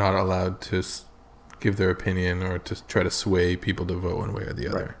 are not allowed to give their opinion or to try to sway people to vote one way or the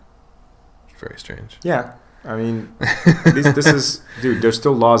other. Right. It's very strange. Yeah. I mean, this is... Dude, there's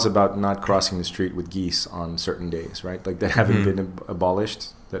still laws about not crossing the street with geese on certain days, right? Like, that haven't been abolished,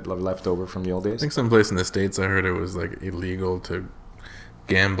 that are left over from the old days. I think someplace in the States I heard it was, like, illegal to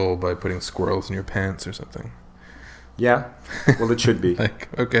gamble by putting squirrels in your pants or something. Yeah. Well, it should be. Like,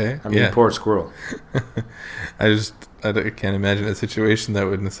 okay. I mean, poor squirrel. I can't imagine a situation that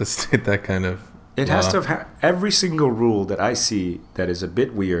would necessitate that kind of It law. has to have... every single rule that I see that is a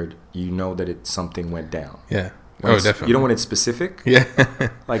bit weird, you know that something went down. Yeah. When Definitely. You don't want it specific? Yeah.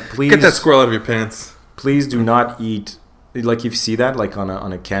 Like, please... Get that squirrel out of your pants. Please do not eat... Like, you see that, like, on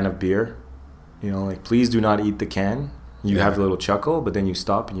a can of beer. You know, like, please do not eat the can. You have a little chuckle, but then you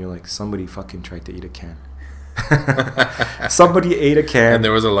stop and you're like, somebody fucking tried to eat a can. Somebody ate a can. And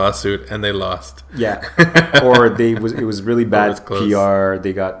there was a lawsuit and they lost. Yeah. Or it was really bad close. PR.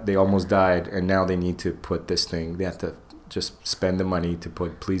 They almost died, and now they need to put this thing. They have to just spend the money to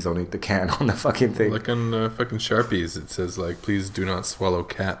put please don't eat the can on the fucking thing. Like on fucking Sharpies, it says like please do not swallow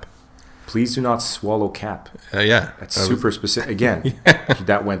cap. Please do not swallow cap. Yeah. That's super specific. Again,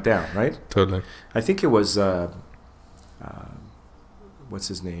 that went down, right? Totally. I think it was what's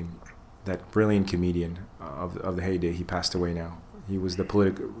his name? That brilliant comedian of the heyday. He passed away now. He was the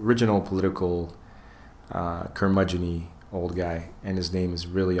original political curmudgeon-y old guy, and his name is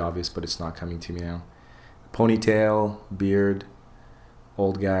really obvious, but it's not coming to me now. Ponytail, beard,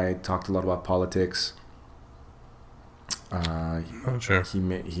 old guy, talked a lot about politics. Sure.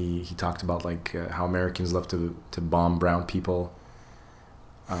 He talked about like how Americans love to bomb brown people.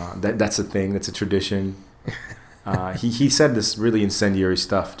 That's a thing. That's a tradition. He said this really incendiary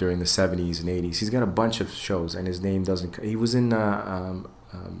stuff during the 70s and 80s. He's got a bunch of shows, and his name doesn't... He was in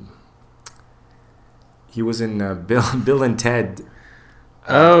Bill and Ted.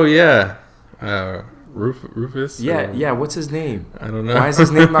 Oh yeah, Rufus. Yeah. What's his name? I don't know. Why is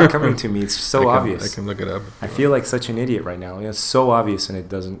his name not coming to me? It's so obvious. I can look it up. I feel like such an idiot right now. It's so obvious,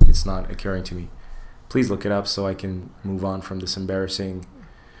 and it's not occurring to me. Please look it up so I can move on from this embarrassing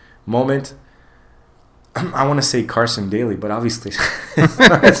moment. I want to say Carson Daly, but obviously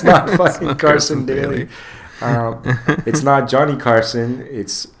it's not fucking Carson Daly. It's not Johnny Carson.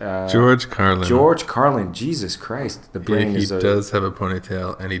 It's George Carlin. George Carlin. Jesus Christ, the brain He does have a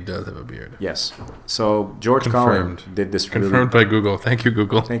ponytail and he does have a beard. Yes. So George Carlin did this. Confirmed by Google. Thank you,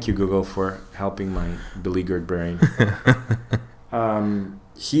 Google. Thank you, Google, for helping my beleaguered brain.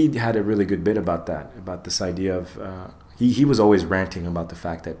 He had a really good bit about that, about this idea of he was always ranting about the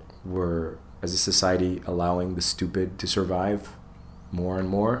fact that we're, as a society, allowing the stupid to survive more and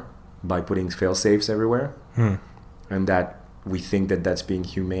more by putting fail-safes everywhere. And that we think that that's being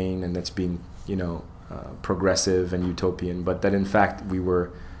humane and that's being, progressive and utopian, but that in fact we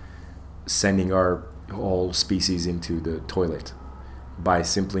were sending our whole species into the toilet by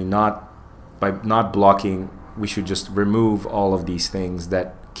not blocking. We should just remove all of these things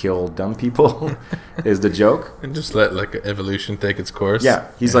that kill dumb people is the joke. And just let like evolution take its course. Yeah,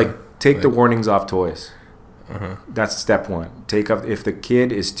 he's like, take the warnings off toys. That's step one. If the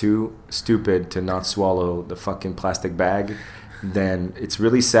kid is too stupid to not swallow the fucking plastic bag, then it's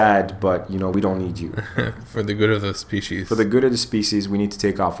really sad, but we don't need you. For the good of the species. For the good of the species, we need to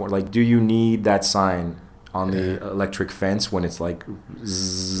take off. Like, do you need that sign on the electric fence when it's like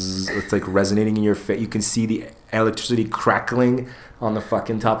zzz, it's like resonating in your face? You can see the electricity crackling on the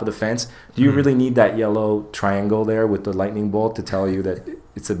fucking top of the fence. Do you really need that yellow triangle there with the lightning bolt to tell you that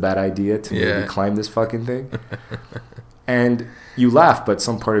it's a bad idea to maybe climb this fucking thing? And you laugh, but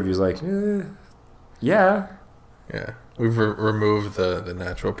some part of you is like, yeah. Yeah. We've removed the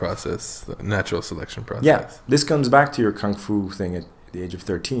natural process, the natural selection process. Yeah. This comes back to your kung fu thing at the age of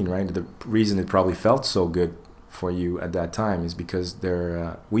 13, right? The reason it probably felt so good for you at that time is because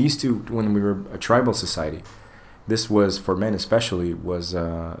we used to, when we were a tribal society, this was, for men especially,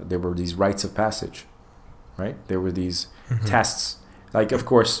 there were these rites of passage, right? There were these tests. Like, of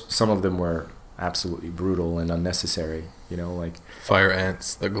course, some of them were absolutely brutal and unnecessary, like... Fire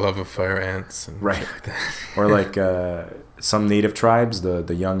ants, the glove of fire ants. And right. Like that. Or like some native tribes,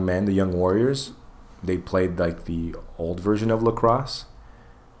 the young men, the young warriors, they played like the old version of lacrosse.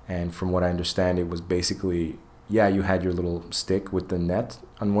 And from what I understand, it was basically, you had your little stick with the net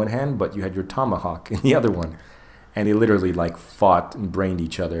on one hand, but you had your tomahawk in the other one. And they literally like fought and brained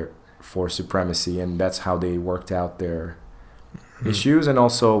each other for supremacy, and that's how they worked out their issues, and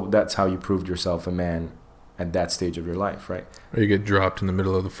also that's how you proved yourself a man at that stage of your life, right? Or you get dropped in the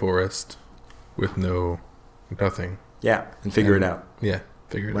middle of the forest with nothing. Yeah, and figure it out. Yeah,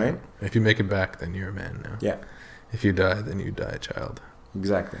 Figure it right? out. If you make it back, then you're a man now. Yeah, If you die, then you die, child.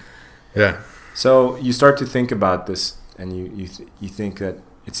 exactly. Yeah. So you start to think about this, and you think that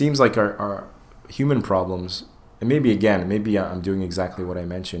it seems like our human problems, and maybe I'm doing exactly what I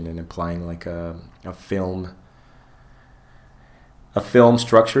mentioned and applying like a film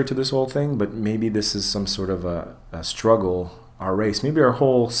structure to this whole thing, but maybe this is some sort of a struggle, our race. Maybe our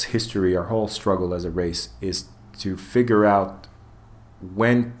whole history, our whole struggle as a race is to figure out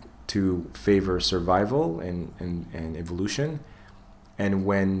when to favor survival and evolution, and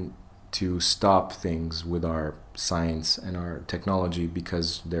when to stop things with our science and our technology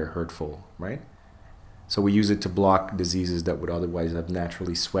because they're hurtful, right? So we use it to block diseases that would otherwise have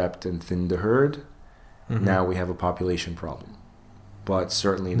naturally swept and thinned the herd. Mm-hmm. Now we have a population problem. But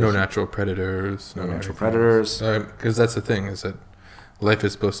certainly no natural predators. No natural predators. Because that's the thing, is that life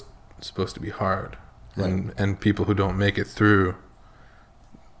is supposed to be hard, right. and people who don't make it through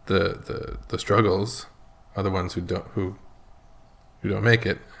the struggles are the ones who don't make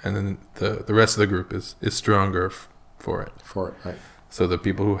it, and then the rest of the group is stronger for it. Right. So the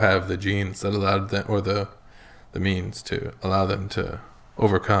people who have the genes that allowed them, or the means to allow them to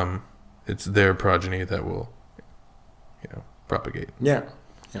overcome, it's their progeny that will, propagate. Yeah.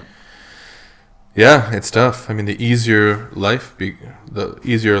 Yeah, it's tough. I mean, the easier life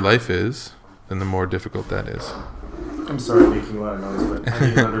is, then the more difficult that is. I'm sorry making a lot of noise, but I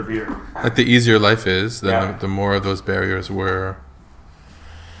need another beer. Like the easier life is, then the more of those barriers we're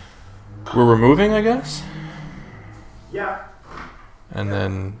removing, I guess. Yeah. And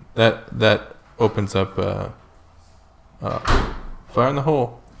then that opens up fire in the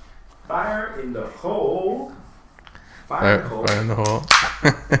hole. Fire in the hole. Fire in the hole.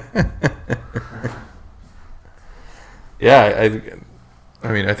 Yeah,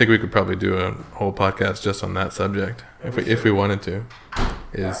 I mean, I think we could probably do a whole podcast just on that subject if we wanted to.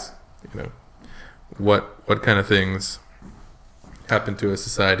 Is what kind of things happen to a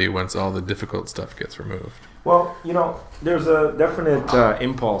society once all the difficult stuff gets removed? Well, there's a definite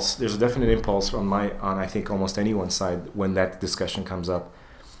impulse. There's a definite impulse on I think almost anyone's side when that discussion comes up,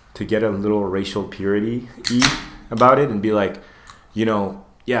 to get a little racial purity about it and be like,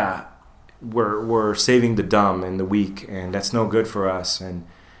 we're saving the dumb and the weak, and that's no good for us, and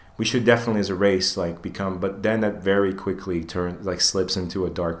we should definitely as a race become. But then that very quickly slips into a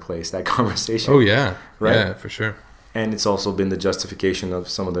dark place, that conversation. Oh yeah, right? Yeah, for sure. And it's also been the justification of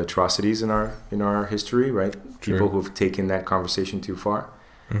some of the atrocities in our history, right? True. People who've taken that conversation too far.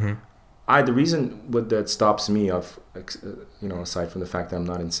 Mm-hmm. The reason that stops me aside from the fact that I'm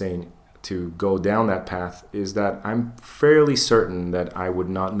not insane, to go down that path, is that I'm fairly certain that I would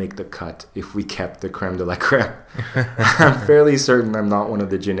not make the cut if we kept the creme de la creme. I'm fairly certain I'm not one of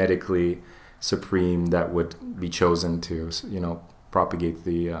the genetically supreme that would be chosen to, propagate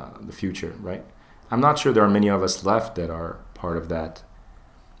the future, right? I'm not sure there are many of us left that are part of that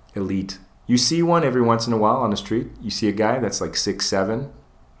elite. You see one every once in a while on the street. You see a guy that's like 6'7",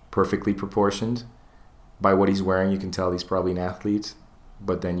 perfectly proportioned. By what he's wearing, you can tell he's probably an athlete.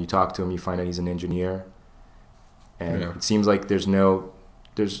 But then you talk to him, you find out he's an engineer. And It seems like there's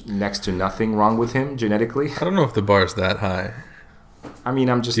next to nothing wrong with him genetically. I don't know if the bar's that high. I mean,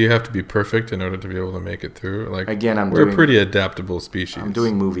 do you have to be perfect in order to be able to make it through? We're a pretty adaptable species. I'm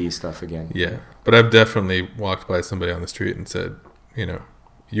doing movie stuff again. Yeah, but I've definitely walked by somebody on the street and said,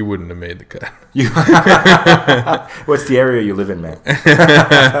 you wouldn't have made the cut. What's the area you live in, man?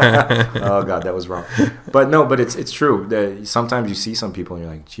 Oh God, that was wrong. But it's true. Sometimes you see some people and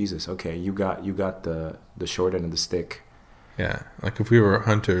you're like, Jesus, okay, you got the short end of the stick. Yeah, like if we were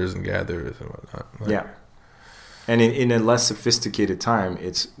hunters and gatherers and whatnot. Yeah. And in a less sophisticated time,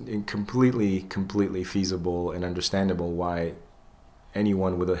 it's completely feasible and understandable why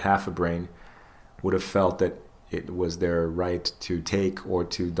anyone with a half a brain would have felt that it was their right to take or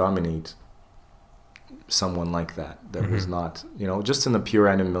to dominate someone like that was not, just in the pure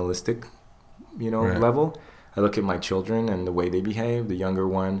animalistic, Right. level. I look at my children and the way they behave. The younger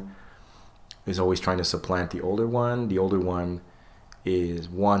one is always trying to supplant the older one. The older one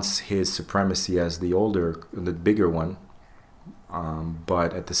wants his supremacy as the bigger one,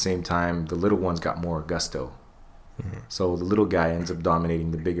 but at the same time, the little one's got more gusto. Mm-hmm. So the little guy ends up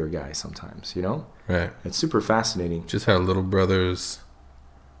dominating the bigger guy sometimes. Right. It's super fascinating. Just how little brothers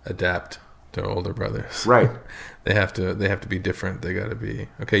adapt to older brothers. Right. They have to be different. They got to be,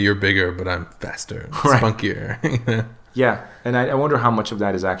 okay, you're bigger, but I'm faster, and right. spunkier. Yeah, and I wonder how much of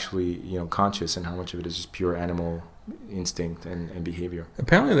that is actually conscious, and how much of it is just pure animal instinct and behavior.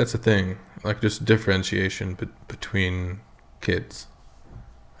 Apparently that's a thing, like just differentiation between kids.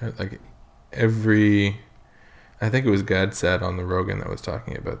 Like I think it was Gad said on the Rogan that was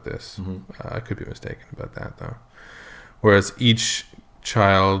talking about this. Mm-hmm. I could be mistaken about that though. Whereas each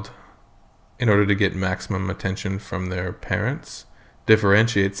child, in order to get maximum attention from their parents,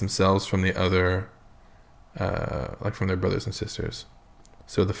 differentiates themselves from the other, like from their brothers and sisters.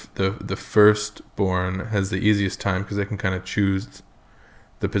 So the firstborn has the easiest time because they can kind of choose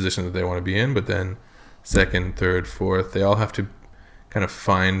the position that they want to be in, but then second, third, fourth, they all have to kind of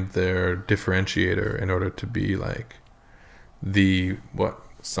find their differentiator in order to be like the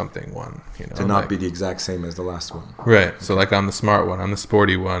something one, you know, to not like, be the exact same as the last one. right. So like I'm the smart one, I'm the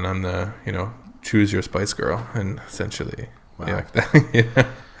sporty one, I'm the, you know, choose your Spice Girl, and essentially, Wow. yeah, like that, yeah.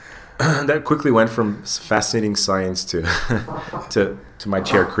 That quickly went from fascinating science to to my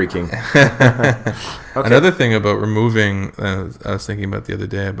chair creaking. Okay. Another thing about removing, I was thinking about the other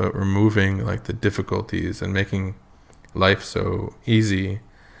day about removing like the difficulties and making life so easy,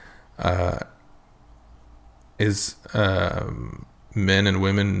 is men and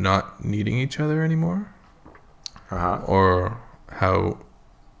women not needing each other anymore, or how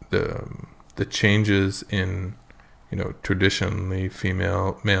the changes in, you know, traditionally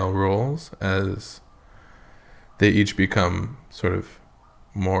male roles as they each become sort of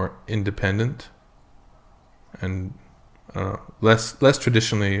more independent and less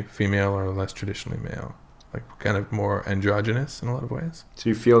traditionally female or less traditionally male, like kind of more androgynous in a lot of ways. So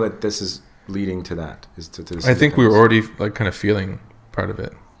you feel that this is leading to that? Is to this? I think we were already like kind of feeling part of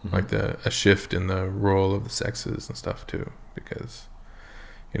it, Mm-hmm. like a shift in the role of the sexes and stuff too, because,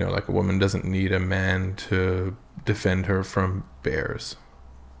 you know, like a woman doesn't need a man to defend her from bears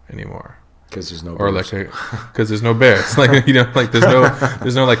anymore. Because there's no Or bears. like because there's no bears, like, you know, like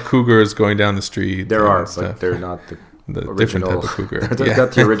there's no like cougars going down the street. There and are, stuff. but they're not the different original. type of cougar. They're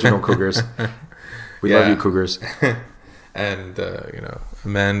not the original cougars. We love you, cougars. And you know, a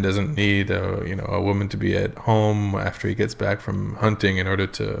man doesn't need a woman to be at home after he gets back from hunting in order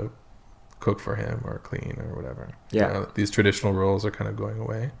to cook for him or clean or whatever. Yeah. You know, these traditional roles are kind of going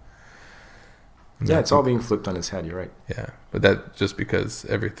away. And Yeah, it's all being flipped on its head. You're right. Yeah, but that just because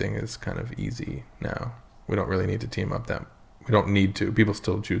everything is kind of easy now. We don't really need to team up that. We don't need to. People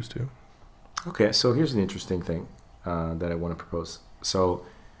still choose to. Okay, so here's an interesting thing that I want to propose. So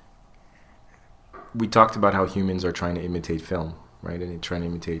we talked about how humans are trying to imitate film, right? And trying to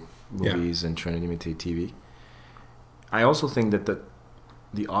imitate movies and trying to imitate TV. I also think that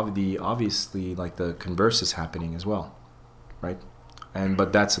the obviously like the converse is happening as well, right?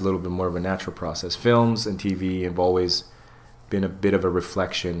 But that's a little bit more of a natural process. Films and TV have always been a bit of a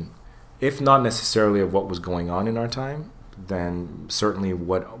reflection, if not necessarily of what was going on in our time, then certainly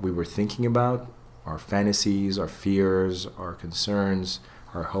what we were thinking about, our fantasies, our fears, our concerns,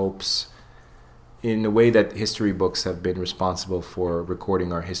 our hopes, in a way that history books have been responsible for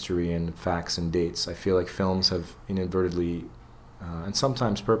recording our history and facts and dates. I feel like films have inadvertently, and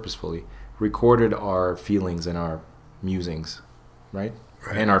sometimes purposefully, recorded our feelings and our musings, right?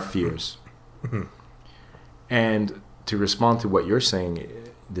 And our fears. Mm-hmm. And to respond to what you're saying,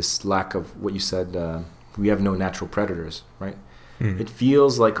 this lack of what you said, we have no natural predators, right? Mm-hmm. It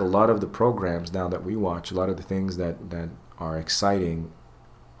feels like a lot of the programs now that we watch, a lot of the things that are exciting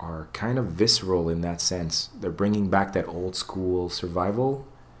are kind of visceral in that sense. They're bringing back that old school survival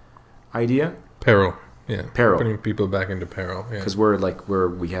idea. Peril. Yeah. Peril. Putting people back into peril. Yeah. Because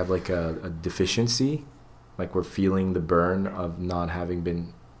we have like a deficiency, like we're feeling the burn of not having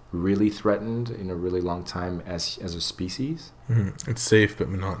been really threatened in a really long time as a species. Mm-hmm. It's safe but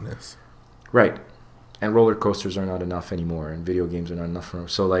monotonous. Right. And roller coasters are not enough anymore, and video games are not enough for.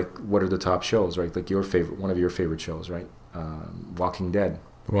 So like, what are the top shows, right? Like one of your favorite shows, right? Walking Dead.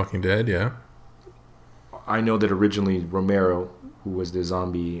 Walking Dead, yeah. I know that originally Romero, who was the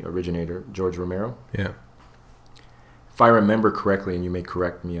zombie originator, George Romero. Yeah. If I remember correctly, and you may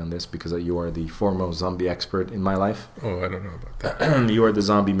correct me on this because you are the foremost zombie expert in my life. Oh, I don't know about that. You are the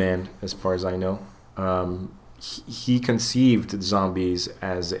zombie man, as far as I know. He conceived zombies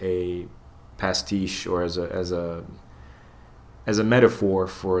as a pastiche or as a metaphor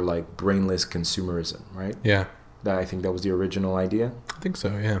for like brainless consumerism, right? Yeah. I think that was the original idea. I think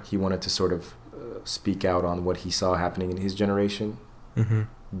so, yeah. He wanted to sort of speak out on what he saw happening in his generation. Mm-hmm.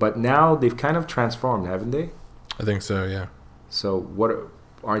 But now they've kind of transformed, haven't they? I think so, yeah. So what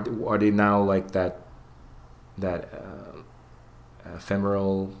are they now, like that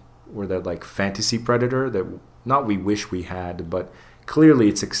ephemeral or that like fantasy predator that not we wish we had, but clearly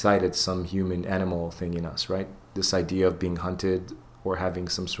it's excited some human animal thing in us, right? This idea of being hunted or having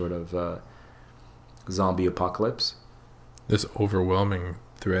some sort of zombie apocalypse. This overwhelming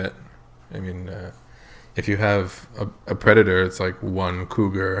threat. I mean, if you have a predator, it's like one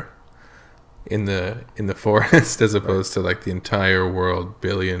cougar in the forest, as opposed to like the entire world,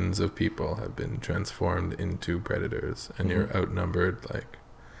 billions of people have been transformed into predators, and you're outnumbered like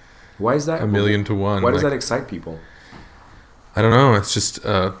Why is that 1,000,000 to 1. Why does like, that excite people? I don't know. It's just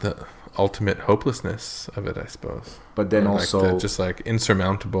the ultimate hopelessness of it, I suppose. But then Or, also, just like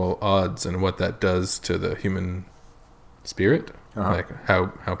insurmountable odds and what that does to the human spirit, like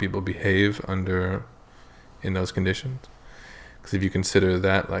how people behave in those conditions. Because if you consider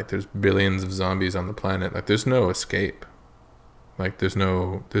that, like, there's billions of zombies on the planet, like, there's no escape. Like, there's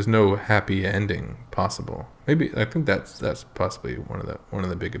no happy ending possible. Maybe I think that's possibly one of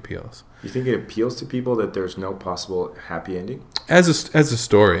the big appeals. you think it appeals to people that there's no possible happy ending? As a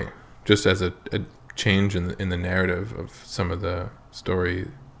story, just as a change in the narrative of some of the stories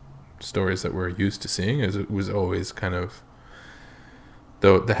that we're used to seeing, it was always kind of,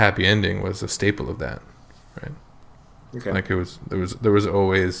 though the happy ending was a staple of that, right? Okay. Like there was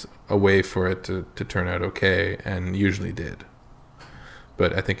always a way for it to turn out okay, and usually did.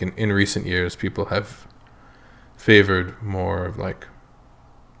 But I think in recent years, people have favored more of like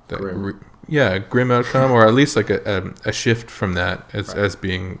the grim outcome, or at least like a shift from that as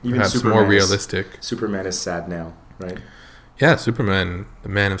being Even perhaps Superman more realistic. Superman is sad now, right? Yeah, Superman, the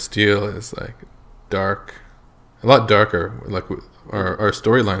Man of Steel, is like dark, a lot darker. Like our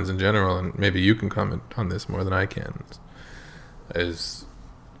storylines in general, and maybe you can comment on this more than I can. Is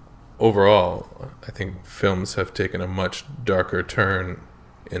overall, I think films have taken a much darker turn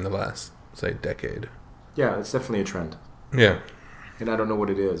in the last, say, decade. Yeah, it's definitely a trend. Yeah. And I don't know what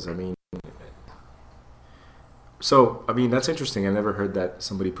it is. I mean, that's interesting. I've never heard that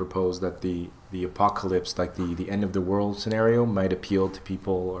somebody proposed that the apocalypse, like the end of the world scenario, might appeal to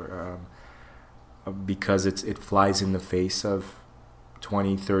people, or because it flies in the face of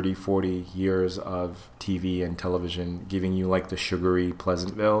 20, 30, 40 years of TV and television giving you like the sugary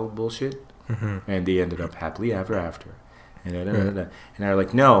Pleasantville bullshit, and they ended up happily ever after. And they're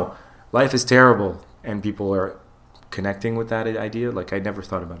like, no, life is terrible, and people are connecting with that idea. Like, I never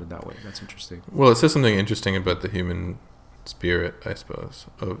thought about it that way. That's interesting. Well, it says something interesting about the human spirit, I suppose,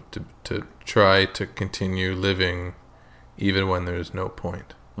 of to try to continue living even when there's no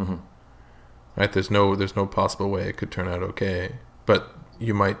point. Right? There's no possible way it could turn out okay, but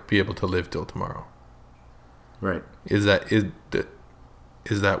you might be able to live till tomorrow. Right. Is that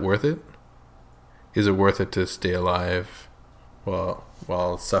worth it? Is it worth it to stay alive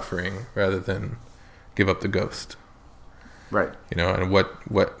while suffering rather than give up the ghost? Right. You know, and what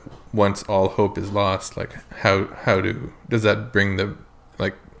once all hope is lost, like does that bring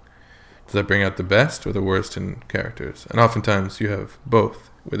out the best or the worst in characters? And oftentimes you have both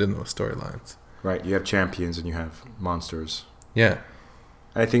within those storylines. Right. You have champions and you have monsters. Yeah.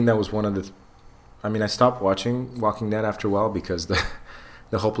 I think that was one of the... I stopped watching Walking Dead after a while because the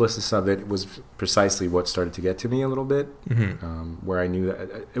hopelessness of it was precisely what started to get to me a little bit. Where I knew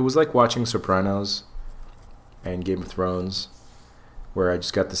that... It was like watching Sopranos and Game of Thrones, where I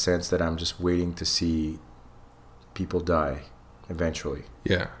just got the sense that I'm just waiting to see people die eventually.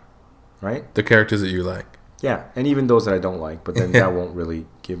 Yeah. Right? The characters that you like. Yeah, and even those that I don't like, but then that won't really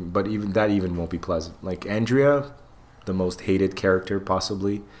give... But even that won't be pleasant. Like Andrea, the most hated character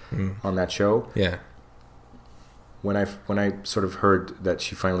possibly on that show. Yeah. When I sort of heard that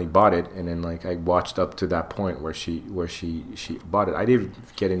she finally bought it, and then like I watched up to that point where she bought it, I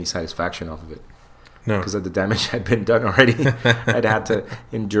didn't get any satisfaction off of it. No. Because of the damage had been done already. I'd had to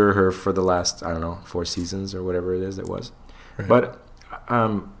endure her for the last, 4 seasons or whatever it is it was. Right. But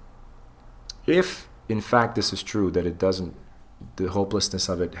if in fact this is true, that the hopelessness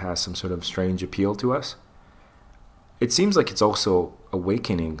of it has some sort of strange appeal to us, it seems like it's also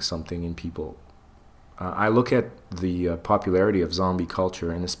awakening something in people. I look at the popularity of zombie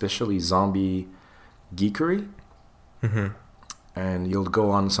culture, and especially zombie geekery. And you'll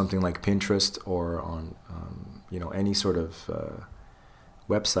go on something like Pinterest or on any sort of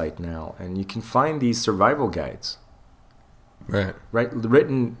website now, and you can find these survival guides. Right,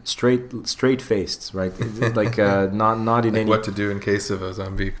 written straight faced, right? Like not in like any... what to do in case of a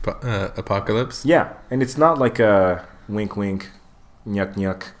zombie apocalypse. Yeah, and it's not like a wink wink, nyuk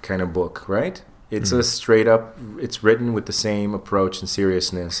nyuk kind of book, right? It's a straight up. It's written with the same approach and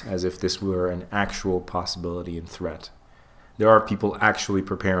seriousness as if this were an actual possibility and threat. There are people actually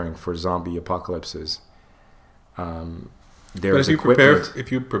preparing for zombie apocalypses. But There's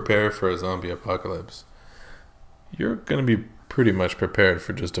if you prepare for a zombie apocalypse, you're going to be pretty much prepared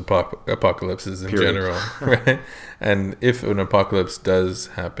for just apocalypses in general, right? And if an apocalypse does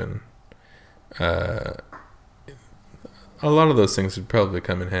happen, a lot of those things would probably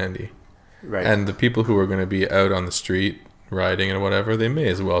come in handy. Right. And the people who are going to be out on the street rioting and whatever, they may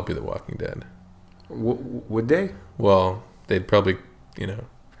as well be The Walking Dead. Would they? Well, they'd probably,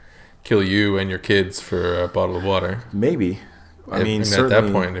 kill you and your kids for a bottle of water. Maybe. I mean, at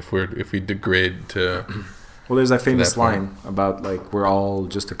that point, if we degrade to... Well, there's that famous line about, like, we're all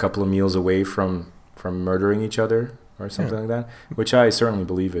just a couple of meals away from murdering each other or something like that, which I certainly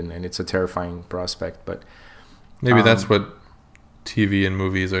believe in, and it's a terrifying prospect. But maybe that's what TV and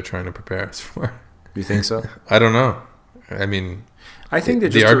movies are trying to prepare us for. You think so? I don't know. I mean, I think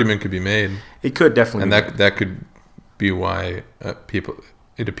that the argument could be made. It could definitely, and that could be why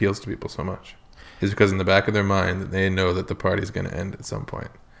it appeals to people so much, is because in the back of their mind they know that the party's going to end at some point,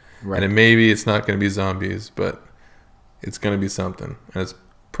 right. And maybe it's not going to be zombies, but it's going to be something, and it's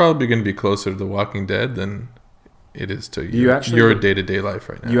probably going to be closer to The Walking Dead than it is to your day-to-day life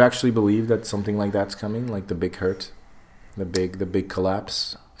right now. You actually believe that something like that's coming, like the big hurt, the big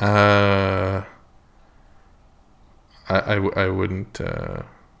collapse? I wouldn't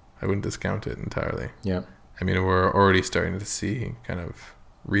discount it entirely. Yeah. I mean, we're already starting to see kind of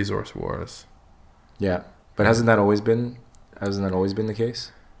resource wars. Yeah, but hasn't that always been the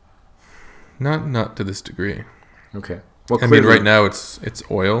case? Not to this degree. Okay. Well, I mean, right now it's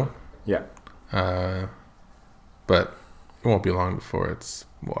oil. Yeah. But it won't be long before it's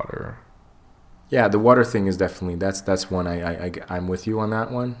water. Yeah, the water thing is definitely that's one I'm with you on that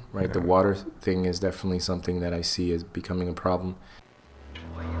one, right? Yeah. The water thing is definitely something that I see as becoming a problem.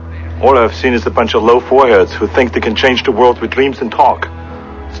 All I've seen is a bunch of low foreheads who think they can change the world with dreams and talk.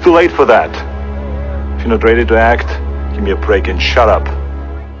 It's too late for that. If you're not ready to act, give me a break and shut up.